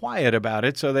be quiet about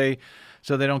it so they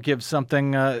don't give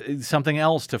something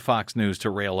else to Fox News to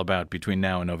rail about between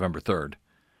now and November 3rd?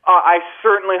 I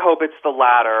certainly hope it's the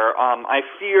latter. I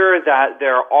fear that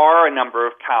there are a number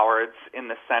of cowards in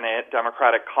the Senate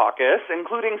Democratic caucus,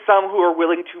 including some who are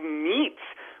willing to meet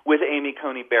with Amy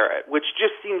Coney Barrett, which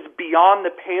just seems beyond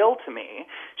the pale to me.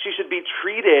 She should be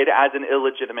treated as an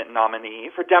illegitimate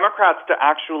nominee. For Democrats to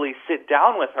actually sit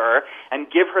down with her and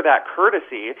give her that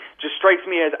courtesy just strikes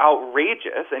me as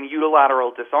outrageous and unilateral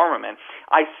disarmament.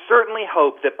 I certainly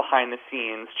hope that behind the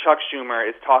scenes, Chuck Schumer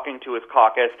is talking to his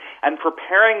caucus and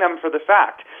preparing them for the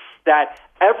fact that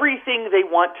everything they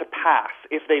want to pass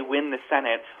if they win the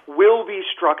Senate will be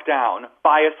struck down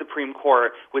by a Supreme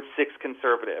Court with 6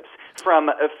 conservatives. From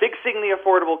fixing the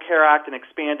Affordable Care Act and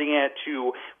expanding it,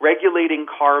 to regulating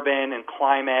carbon and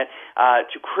climate,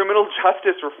 to criminal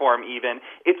justice reform even,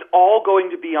 it's all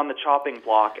going to be on the chopping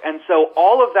block. And so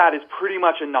all of that is pretty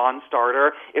much a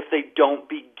non-starter if they don't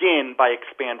begin by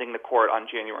expanding the court on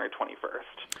January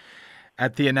 21st.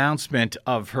 At the announcement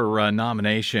of her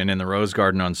nomination in the Rose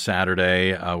Garden on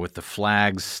Saturday, with the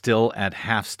flags still at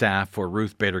half-staff for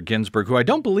Ruth Bader Ginsburg, who I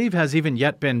don't believe has even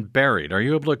yet been buried. Are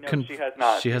you able to? No, she has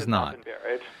not. She has not been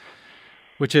buried.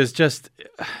 Which is just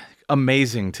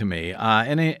amazing to me.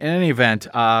 In any event,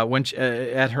 when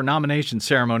at her nomination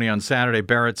ceremony on Saturday,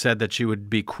 Barrett said that she would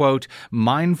be, quote,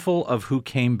 mindful of who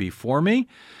came before me.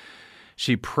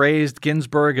 She praised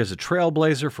Ginsburg as a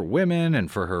trailblazer for women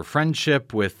and for her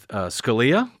friendship with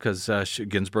Scalia, because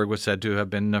Ginsburg was said to have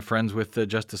been friends with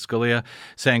Justice Scalia,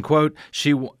 saying, quote,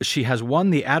 she has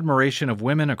won the admiration of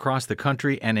women across the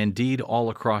country and indeed all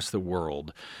across the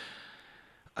world.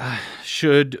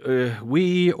 Should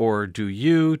we or do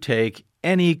you take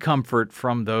any comfort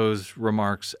from those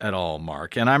remarks at all,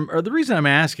 Mark? And the reason I'm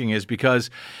asking is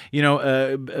because,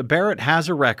 Barrett has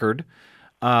a record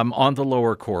on the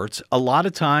lower courts. A lot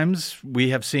of times we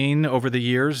have seen over the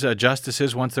years,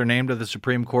 justices, once they're named to the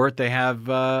Supreme Court, they have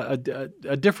a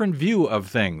different view of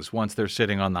things once they're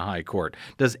sitting on the high court.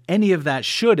 Should any of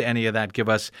that give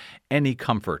us any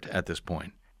comfort at this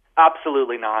point?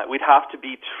 Absolutely not. We'd have to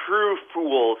be true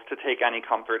fools to take any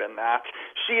comfort in that.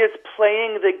 She is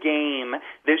playing the game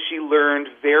that she learned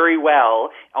very well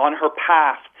on her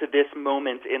path to this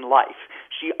moment in life.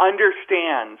 She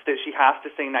understands that she has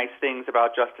to say nice things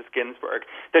about Justice Ginsburg,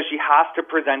 that she has to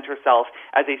present herself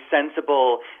as a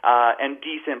sensible and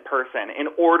decent person in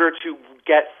order to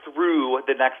get through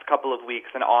the next couple of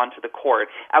weeks and on to the court,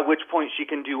 at which point she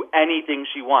can do anything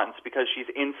she wants because she's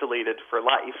insulated for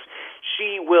life.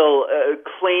 She will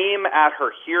claim at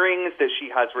her hearings that she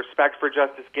has respect for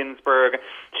Justice Ginsburg.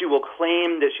 She will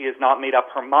claim that she has not made up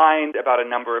her mind about a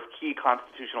number of key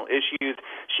constitutional issues.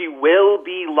 She will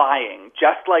be lying,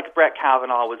 just like Brett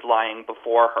Kavanaugh was lying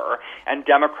before her, and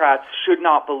Democrats should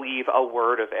not believe a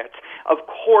word of it. Of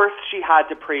course she had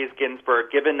to praise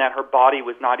Ginsburg, given that her body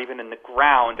was not even in the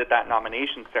ground at that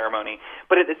nomination ceremony.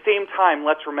 But at the same time,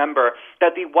 let's remember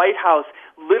that the White House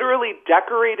literally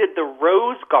decorated the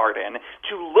Rose Garden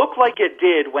to look like it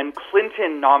did when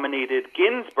Clinton nominated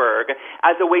Ginsburg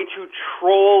as a way to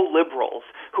troll liberals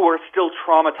who are still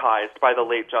traumatized by the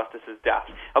late justice's death.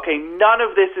 Okay, none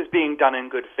of this is being done in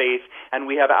good faith, and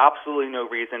we have absolutely no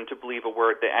reason to believe a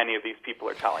word that any of these people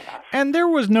are telling us. And there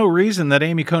was no reason that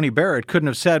Amy Coney Barrett couldn't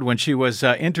have said when she was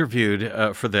interviewed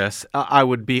for this, I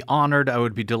would be honored, I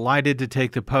would be delighted to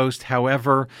take the post.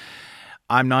 However,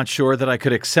 I'm not sure that I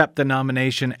could accept the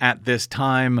nomination at this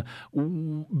time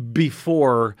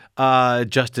before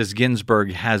Justice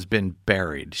Ginsburg has been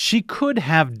buried. She could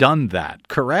have done that,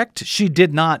 correct? She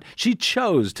did not. She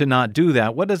chose to not do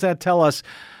that. What does that tell us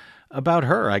about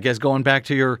her? I guess going back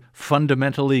to your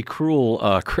fundamentally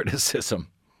cruel criticism.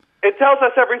 It tells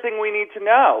us everything we need to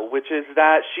know, which is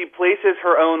that she places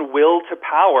her own will to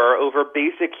power over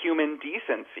basic human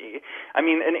decency. I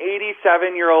mean, an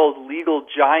 87-year-old legal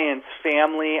giant's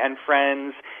family and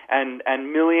friends and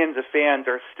millions of fans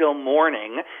are still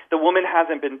mourning. The woman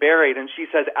hasn't been buried, and she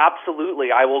says,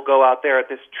 absolutely, I will go out there at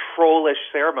this trollish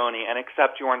ceremony and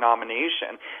accept your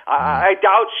nomination. I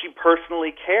doubt she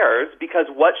personally cares, because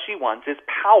what she wants is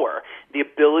power, the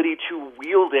ability to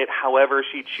wield it however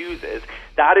she chooses.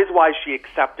 That is why she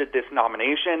accepted this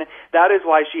nomination. That is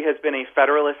why she has been a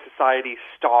Federalist Society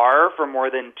star for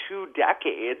more than 2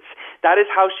 decades. That is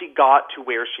how she got to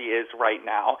where she is right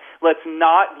now. Let's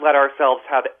not let ourselves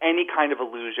have any kind of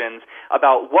illusions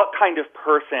about what kind of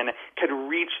person could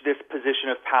reach this position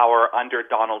of power under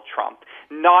Donald Trump.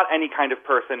 Not any kind of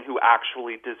person who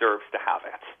actually deserves to have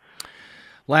it.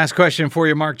 Last question for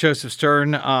you, Mark Joseph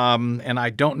Stern, and I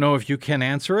don't know if you can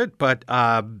answer it, but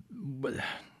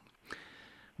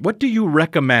what do you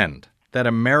recommend that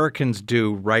Americans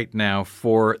do right now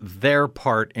for their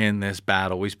part in this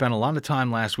battle? We spent a lot of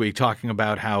time last week talking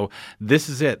about how this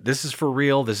is it. This is for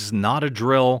real. This is not a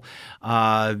drill.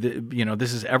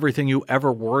 This is everything you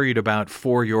ever worried about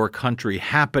for your country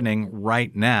happening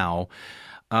right now.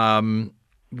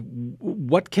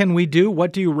 What can we do?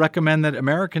 What do you recommend that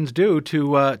Americans do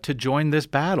to join this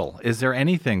battle? Is there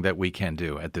anything that we can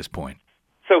do at this point?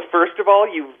 So first of all,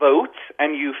 you vote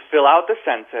and you fill out the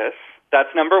census. That's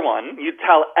number one. You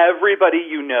tell everybody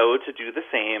you know to do the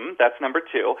same. That's number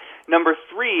two. Number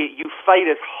three, you fight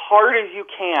as hard as you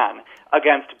can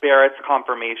against Barrett's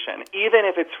confirmation, even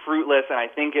if it's fruitless, and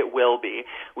I think it will be.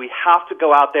 We have to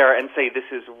go out there and say, this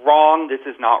is wrong, this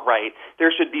is not right.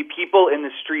 There should be people in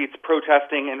the streets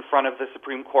protesting in front of the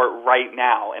Supreme Court right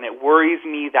now, and it worries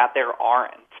me that there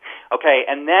aren't. Okay,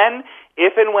 and then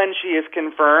If and when she is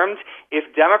confirmed,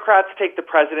 if Democrats take the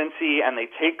presidency and they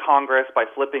take Congress by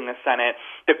flipping the Senate,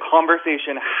 the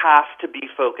conversation has to be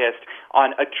focused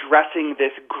on addressing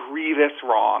this grievous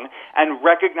wrong and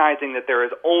recognizing that there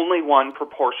is only one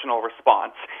proportional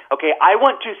response. Okay, I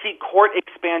want to see court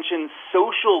expansion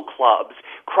social clubs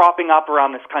cropping up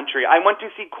around this country. I want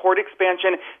to see court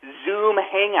expansion Zoom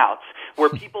hangouts where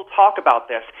people talk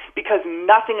about this, because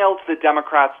nothing else the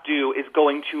Democrats do is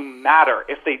going to matter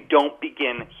if they don't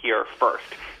begin here first.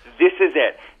 This is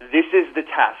it. This is the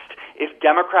test. If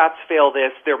Democrats fail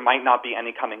this, there might not be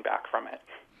any coming back from it.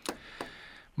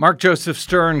 Mark Joseph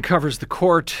Stern covers the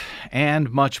court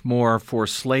and much more for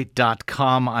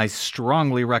Slate.com. I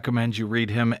strongly recommend you read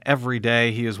him every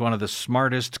day. He is one of the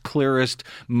smartest, clearest,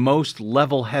 most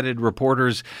level-headed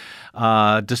reporters,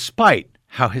 despite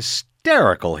how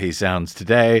hysterical he sounds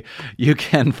today. You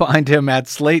can find him at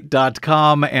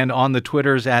Slate.com and on the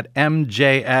Twitters at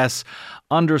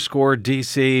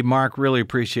MJS_DC. Mark, really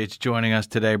appreciate you joining us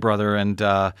today, brother. And,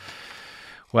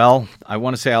 well, I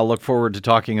want to say I'll look forward to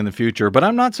talking in the future, but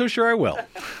I'm not so sure I will.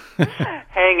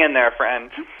 Hang in there, friend.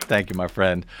 Thank you, my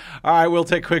friend. All right, we'll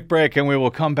take a quick break, and we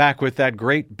will come back with that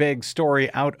great big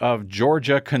story out of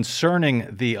Georgia concerning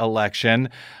the election.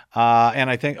 And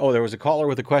I think, there was a caller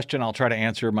with a question. I'll try to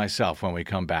answer myself when we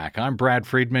come back. I'm Brad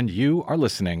Friedman. You are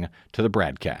listening to the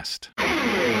BradCast.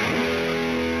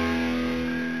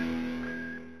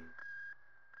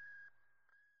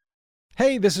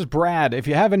 Hey, this is Brad. If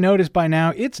you haven't noticed by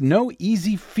now, it's no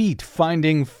easy feat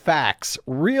finding facts,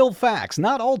 real facts,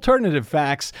 not alternative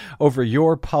facts, over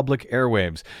your public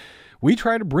airwaves. We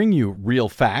try to bring you real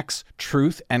facts,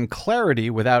 truth, and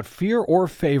clarity without fear or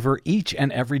favor each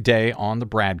and every day on the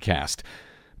BradCast.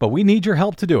 But we need your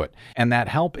help to do it, and that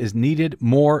help is needed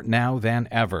more now than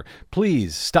ever.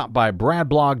 Please stop by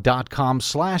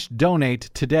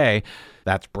bradblog.com/donate today.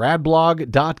 That's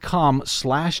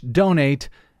bradblog.com/donate.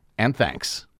 And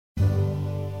thanks.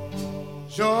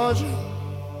 Georgia,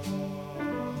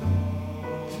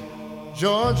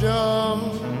 Georgia,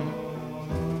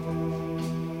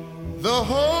 the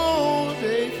whole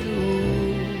day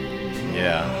through.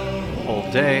 Yeah, whole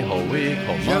day, whole week,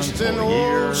 whole month, just an whole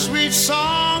year. old sweet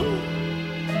song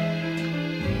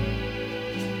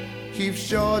keeps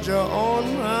Georgia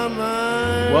on my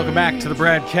mind. Welcome back to the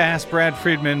BradCast. Brad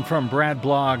Friedman from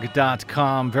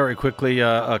bradblog.com. Very quickly,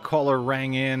 a caller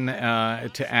rang in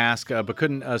to ask, but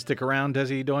couldn't stick around.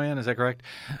 Desi Doyen, is that correct?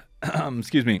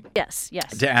 Excuse me. Yes.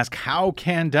 To ask, how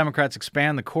can Democrats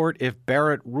expand the court if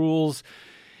Barrett rules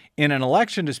in an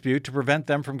election dispute to prevent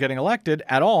them from getting elected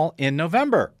at all in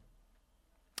November?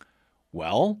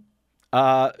 Well,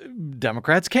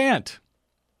 Democrats can't.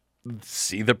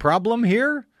 See the problem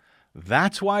here?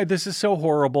 That's why this is so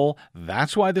horrible.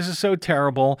 That's why this is so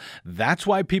terrible. That's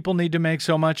why people need to make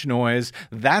so much noise.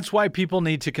 That's why people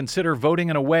need to consider voting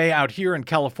in a way out here in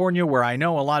California where I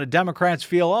know a lot of Democrats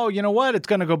feel, you know what, it's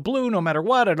going to go blue no matter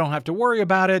what. I don't have to worry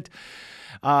about it.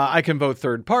 I can vote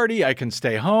third party. I can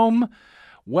stay home.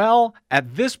 Well,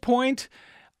 at this point,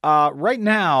 right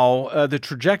now, the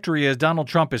trajectory is Donald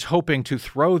Trump is hoping to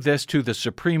throw this to the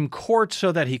Supreme Court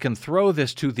so that he can throw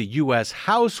this to the U.S.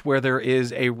 House, where there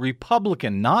is a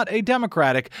Republican, not a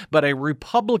Democratic, but a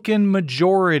Republican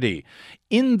majority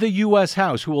in the U.S.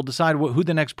 House who will decide who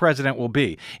the next president will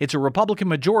be. It's a Republican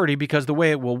majority because the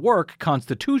way it will work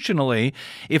constitutionally,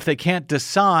 if they can't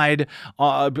decide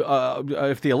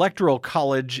if the Electoral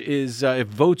College is, if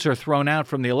votes are thrown out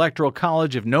from the Electoral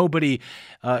College, if nobody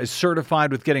is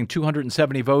certified with getting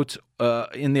 270 votes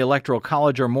in the Electoral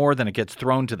College or more, then it gets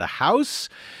thrown to the House.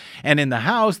 And in the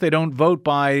House, they don't vote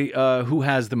by who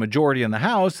has the majority in the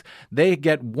House. They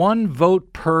get one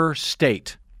vote per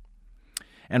state.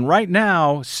 And right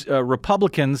now,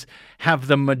 Republicans have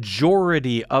the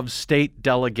majority of state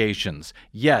delegations.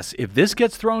 Yes, if this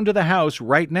gets thrown to the House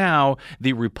right now,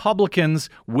 the Republicans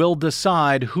will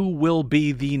decide who will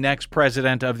be the next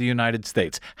president of the United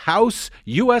States. House,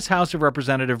 U.S. House of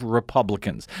Representatives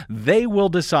Republicans. They will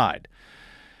decide.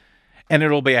 And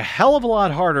it'll be a hell of a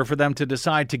lot harder for them to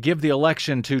decide to give the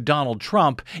election to Donald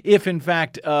Trump if, in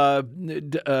fact, Joe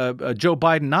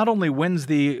Biden not only wins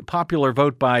the popular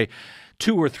vote by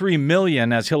 2 or 3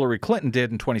 million, as Hillary Clinton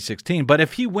did in 2016, but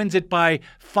if he wins it by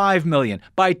 5 million,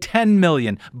 by 10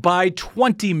 million, by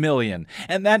 20 million.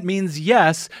 And that means,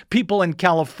 yes, people in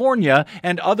California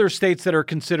and other states that are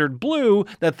considered blue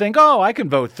that think, I can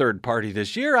vote third party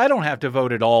this year. I don't have to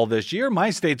vote at all this year.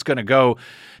 My state's going to go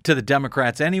to the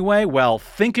Democrats anyway. Well,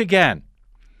 think again.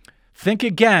 Think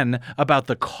again about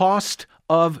the cost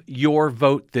of your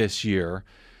vote this year.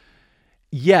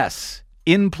 Yes,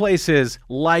 in places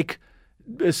like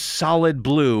solid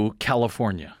blue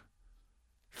California.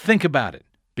 Think about it,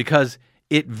 because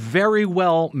it very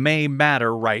well may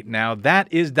matter right now. That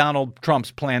is Donald Trump's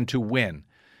plan to win,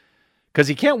 because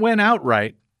he can't win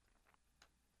outright.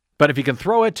 But if he can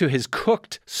throw it to his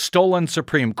cooked, stolen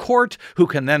Supreme Court, who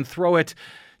can then throw it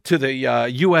to the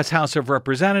U.S. House of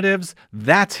Representatives,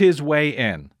 that's his way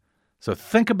in. So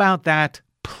think about that,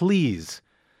 please,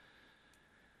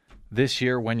 this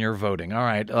year when you're voting. All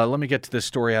right, let me get to this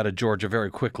story out of Georgia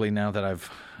very quickly now that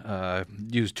I've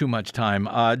used too much time.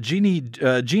 Jean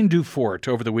Dufort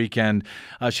over the weekend,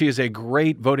 she is a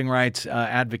great voting rights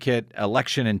advocate,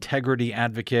 election integrity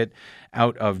advocate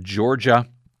out of Georgia.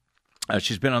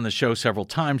 She's been on the show several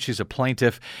times. She's a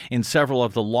plaintiff in several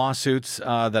of the lawsuits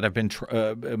that have been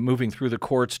moving through the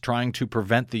courts trying to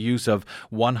prevent the use of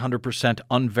 100%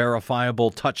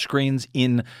 unverifiable touchscreens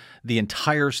in the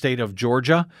entire state of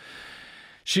Georgia.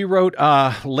 She wrote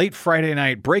late Friday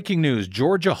night, breaking news,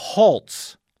 Georgia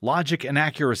halts logic and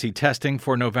accuracy testing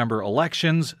for November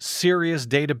elections. Serious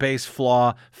database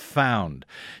flaw found.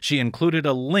 She included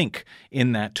a link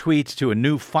in that tweet to a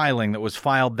new filing that was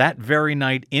filed that very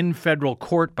night in federal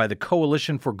court by the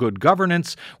Coalition for Good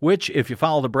Governance, which, if you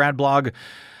follow the Brad blog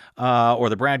or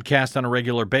the BradCast on a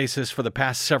regular basis for the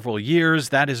past several years,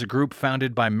 that is a group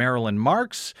founded by Marilyn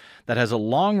Marks that has a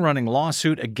long-running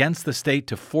lawsuit against the state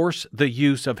to force the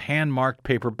use of hand-marked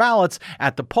paper ballots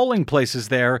at the polling places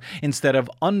there instead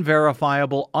of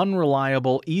unverifiable,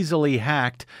 unreliable, easily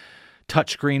hacked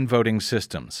touchscreen voting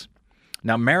systems.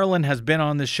 Now, Marilyn has been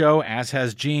on the show, as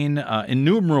has Jean,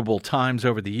 innumerable times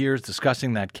over the years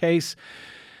discussing that case.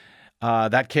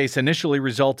 That case initially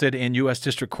resulted in U.S.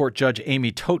 District Court Judge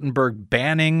Amy Totenberg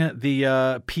banning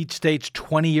the Peach State's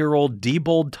 20-year-old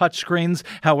Diebold touchscreens.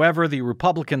 However, the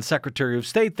Republican Secretary of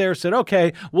State there said,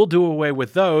 okay, we'll do away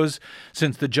with those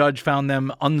since the judge found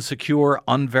them unsecure,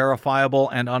 unverifiable,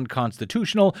 and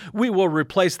unconstitutional. We will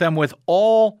replace them with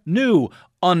all new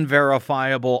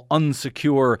unverifiable,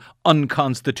 unsecure,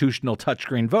 unconstitutional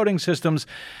touchscreen voting systems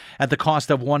at the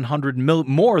cost of more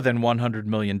than $100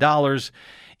 million.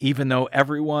 Even though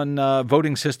everyone,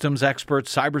 voting systems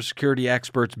experts, cybersecurity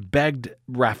experts, begged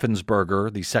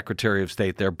Raffensperger, the Secretary of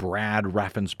State there, Brad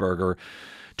Raffensperger,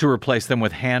 to replace them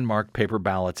with hand-marked paper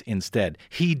ballots instead.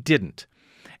 He didn't.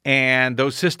 And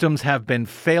those systems have been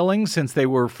failing since they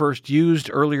were first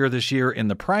used earlier this year in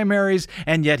the primaries,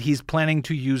 and yet he's planning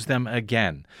to use them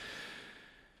again.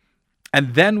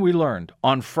 And then we learned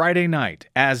on Friday night,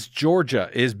 as Georgia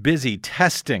is busy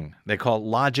testing, they call it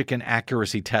logic and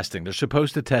accuracy testing. They're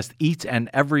supposed to test each and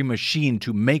every machine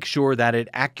to make sure that it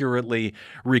accurately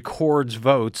records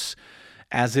votes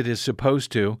as it is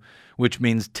supposed to, which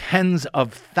means tens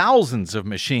of thousands of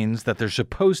machines that they're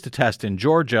supposed to test in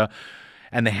Georgia.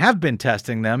 And they have been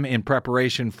testing them in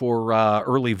preparation for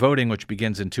early voting, which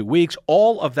begins in 2 weeks.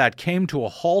 All of that came to a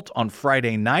halt on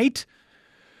Friday night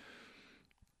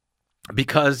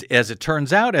because, as it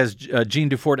turns out, as Jean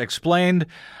Dufort explained,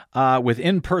 with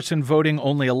in-person voting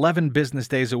only 11 business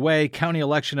days away, county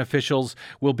election officials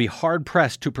will be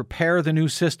hard-pressed to prepare the new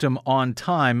system on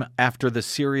time after the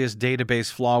serious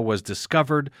database flaw was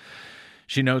discovered.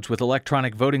 She notes with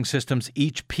electronic voting systems,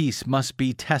 each piece must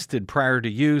be tested prior to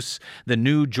use. The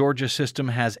new Georgia system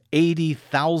has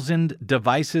 80,000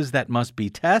 devices that must be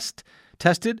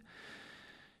tested.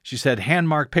 She said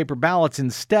hand-marked paper ballots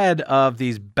instead of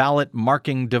these ballot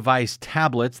marking device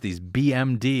tablets, these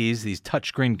BMDs, these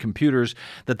touchscreen computers,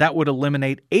 that would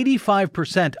eliminate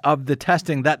 85% of the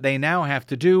testing that they now have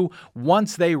to do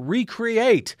once they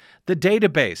recreate the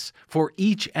database for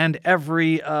each and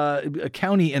every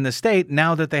county in the state,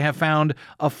 now that they have found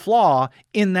a flaw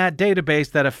in that database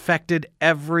that affected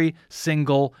every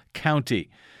single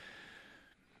county.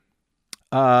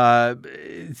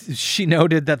 She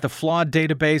noted that the flawed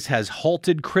database has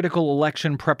halted critical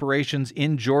election preparations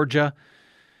in Georgia.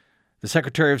 The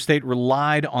Secretary of State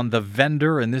relied on the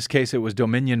vendor, in this case it was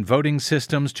Dominion Voting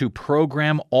Systems, to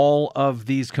program all of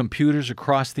these computers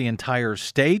across the entire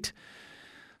state.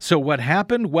 So what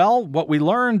happened? Well, what we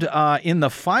learned in the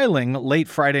filing late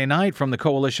Friday night from the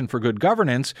Coalition for Good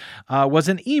Governance was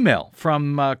an email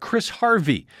from Chris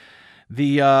Harvey,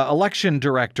 the election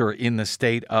director in the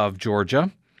state of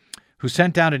Georgia, who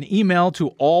sent out an email to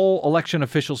all election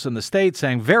officials in the state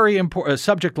saying,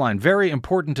 subject line, very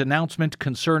important announcement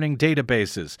concerning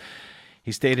databases.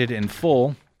 He stated in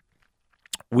full,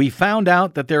 we found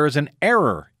out that there is an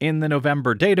error in the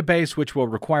November database, which will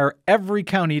require every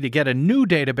county to get a new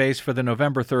database for the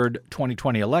November 3rd,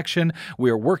 2020 election. We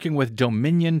are working with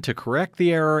Dominion to correct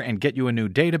the error and get you a new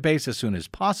database as soon as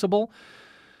possible.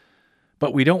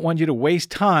 But we don't want you to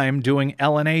waste time doing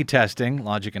LNA testing,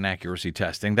 logic and accuracy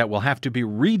testing, that will have to be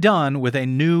redone with a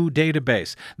new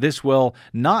database. This will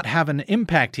not have an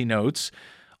impact, he notes,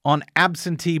 on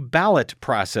absentee ballot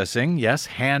processing. Yes,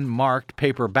 hand-marked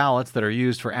paper ballots that are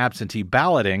used for absentee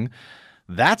balloting.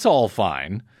 That's all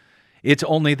fine. It's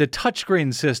only the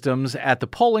touchscreen systems at the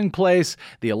polling place,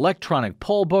 the electronic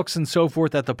poll books, and so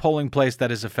forth at the polling place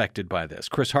that is affected by this.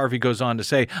 Chris Harvey goes on to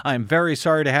say, I'm very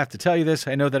sorry to have to tell you this.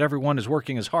 I know that everyone is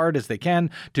working as hard as they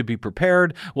can to be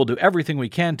prepared. We'll do everything we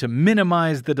can to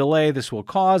minimize the delay this will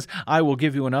cause. I will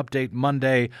give you an update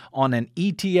Monday on an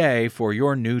ETA for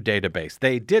your new database.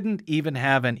 They didn't even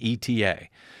have an ETA.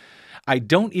 I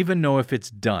don't even know if it's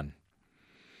done.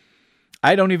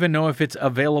 I don't even know if it's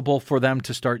available for them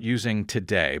to start using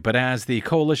today. But as the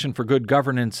Coalition for Good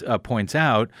Governance points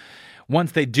out,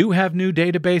 once they do have new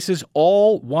databases,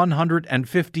 all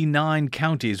 159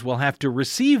 counties will have to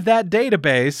receive that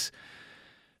database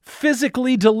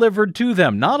physically delivered to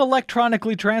them, not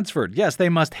electronically transferred. Yes, they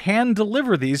must hand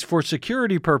deliver these for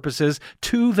security purposes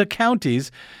to the counties,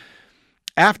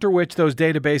 after which those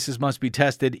databases must be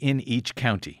tested in each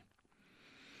county.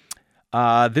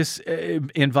 This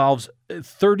involves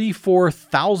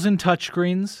 34,000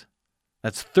 touchscreens.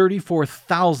 That's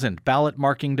 34,000 ballot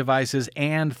marking devices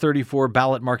and 34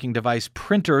 ballot marking device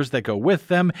printers that go with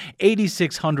them,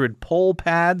 8,600 poll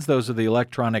pads, those are the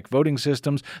electronic voting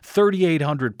systems,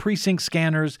 3,800 precinct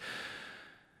scanners,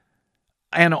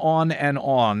 and on and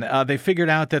on. They figured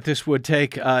out that this would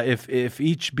take, if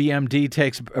each BMD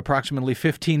takes approximately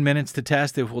 15 minutes to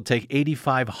test, it will take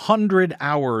 8,500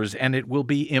 hours, and it will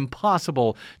be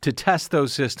impossible to test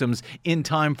those systems in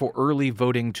time for early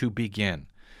voting to begin.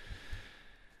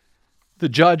 The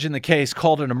judge in the case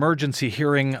called an emergency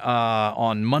hearing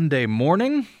on Monday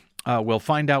morning. We'll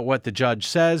find out what the judge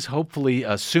says, hopefully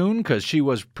soon, because she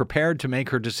was prepared to make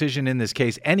her decision in this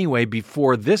case anyway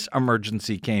before this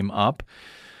emergency came up.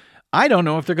 I don't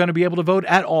know if they're going to be able to vote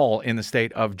at all in the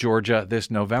state of Georgia this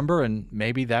November, and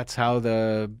maybe that's how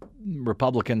the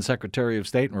Republican Secretary of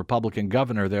State and Republican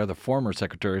governor there, the former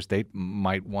Secretary of State,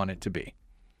 might want it to be.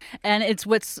 And it's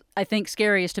what's, I think,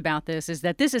 scariest about this is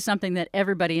that this is something that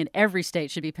everybody in every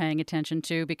state should be paying attention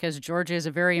to, because Georgia is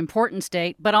a very important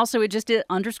state, but also it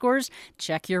underscores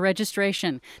check your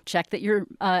registration, check that your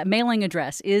mailing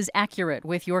address is accurate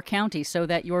with your county so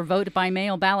that your vote by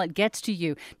mail ballot gets to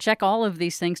you. Check all of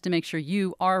these things to make sure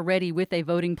you are ready with a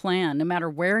voting plan, no matter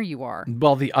where you are.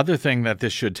 Well, the other thing that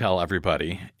this should tell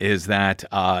everybody is that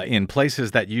in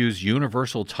places that use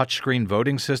universal touchscreen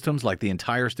voting systems, like the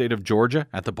entire state of Georgia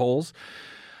at the polls,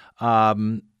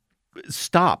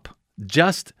 stop.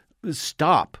 Just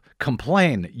stop.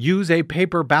 Complain. Use a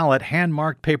paper ballot,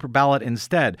 hand-marked paper ballot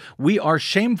instead. We are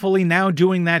shamefully now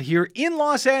doing that here in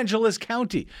Los Angeles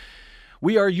County.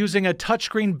 We are using a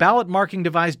touchscreen ballot marking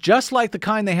device just like the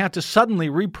kind they have to suddenly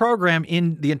reprogram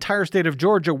in the entire state of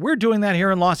Georgia. We're doing that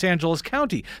here in Los Angeles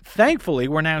County. Thankfully,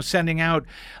 we're now sending out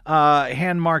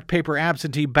hand-marked paper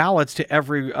absentee ballots to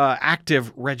every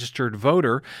active registered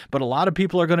voter. But a lot of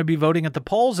people are going to be voting at the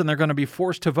polls, and they're going to be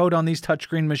forced to vote on these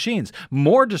touchscreen machines.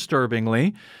 More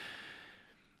disturbingly,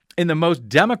 in the most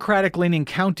Democratic-leaning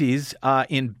counties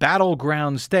in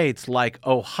battleground states like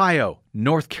Ohio,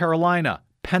 North Carolina,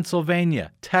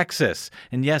 Pennsylvania, Texas,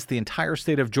 and yes, the entire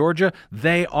state of Georgia,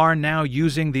 they are now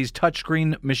using these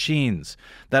touchscreen machines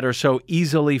that are so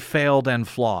easily failed and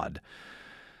flawed.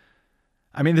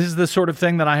 I mean, this is the sort of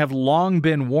thing that I have long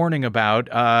been warning about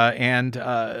and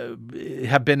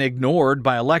have been ignored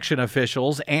by election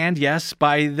officials and, yes,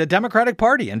 by the Democratic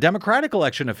Party and Democratic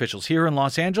election officials here in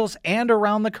Los Angeles and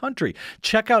around the country.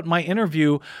 Check out my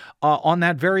interview on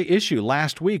that very issue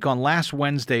last week on last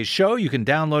Wednesday's show. You can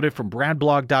download it from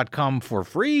bradblog.com for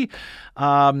free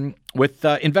with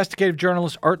investigative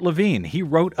journalist Art Levine. He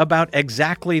wrote about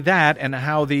exactly that and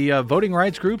how the voting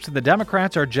rights groups and the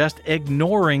Democrats are just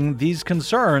ignoring these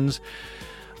concerns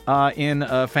in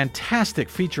a fantastic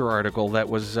feature article that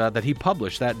was that he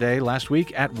published that day last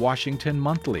week at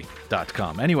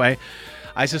WashingtonMonthly.com. Anyway,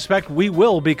 I suspect we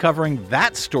will be covering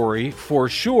that story for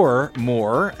sure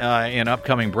more in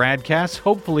upcoming BradCasts,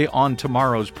 hopefully on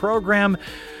tomorrow's program.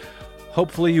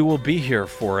 Hopefully you will be here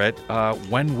for it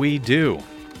when we do,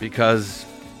 because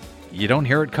you don't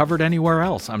hear it covered anywhere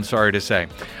else, I'm sorry to say.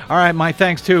 All right, my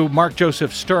thanks to Mark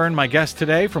Joseph Stern, my guest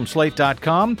today from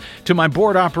Slate.com, to my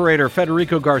board operator,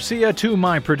 Federico Garcia, to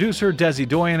my producer, Desi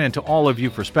Doyen, and to all of you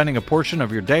for spending a portion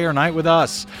of your day or night with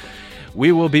us.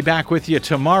 We will be back with you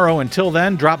tomorrow. Until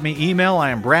then, drop me email. I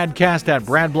am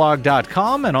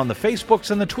bradcast@bradblog.com, and on the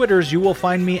Facebooks and the Twitters, you will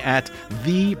find me at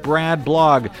The Brad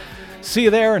Blog. See you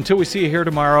there. Until we see you here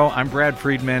tomorrow, I'm Brad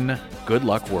Friedman. Good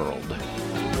luck, world.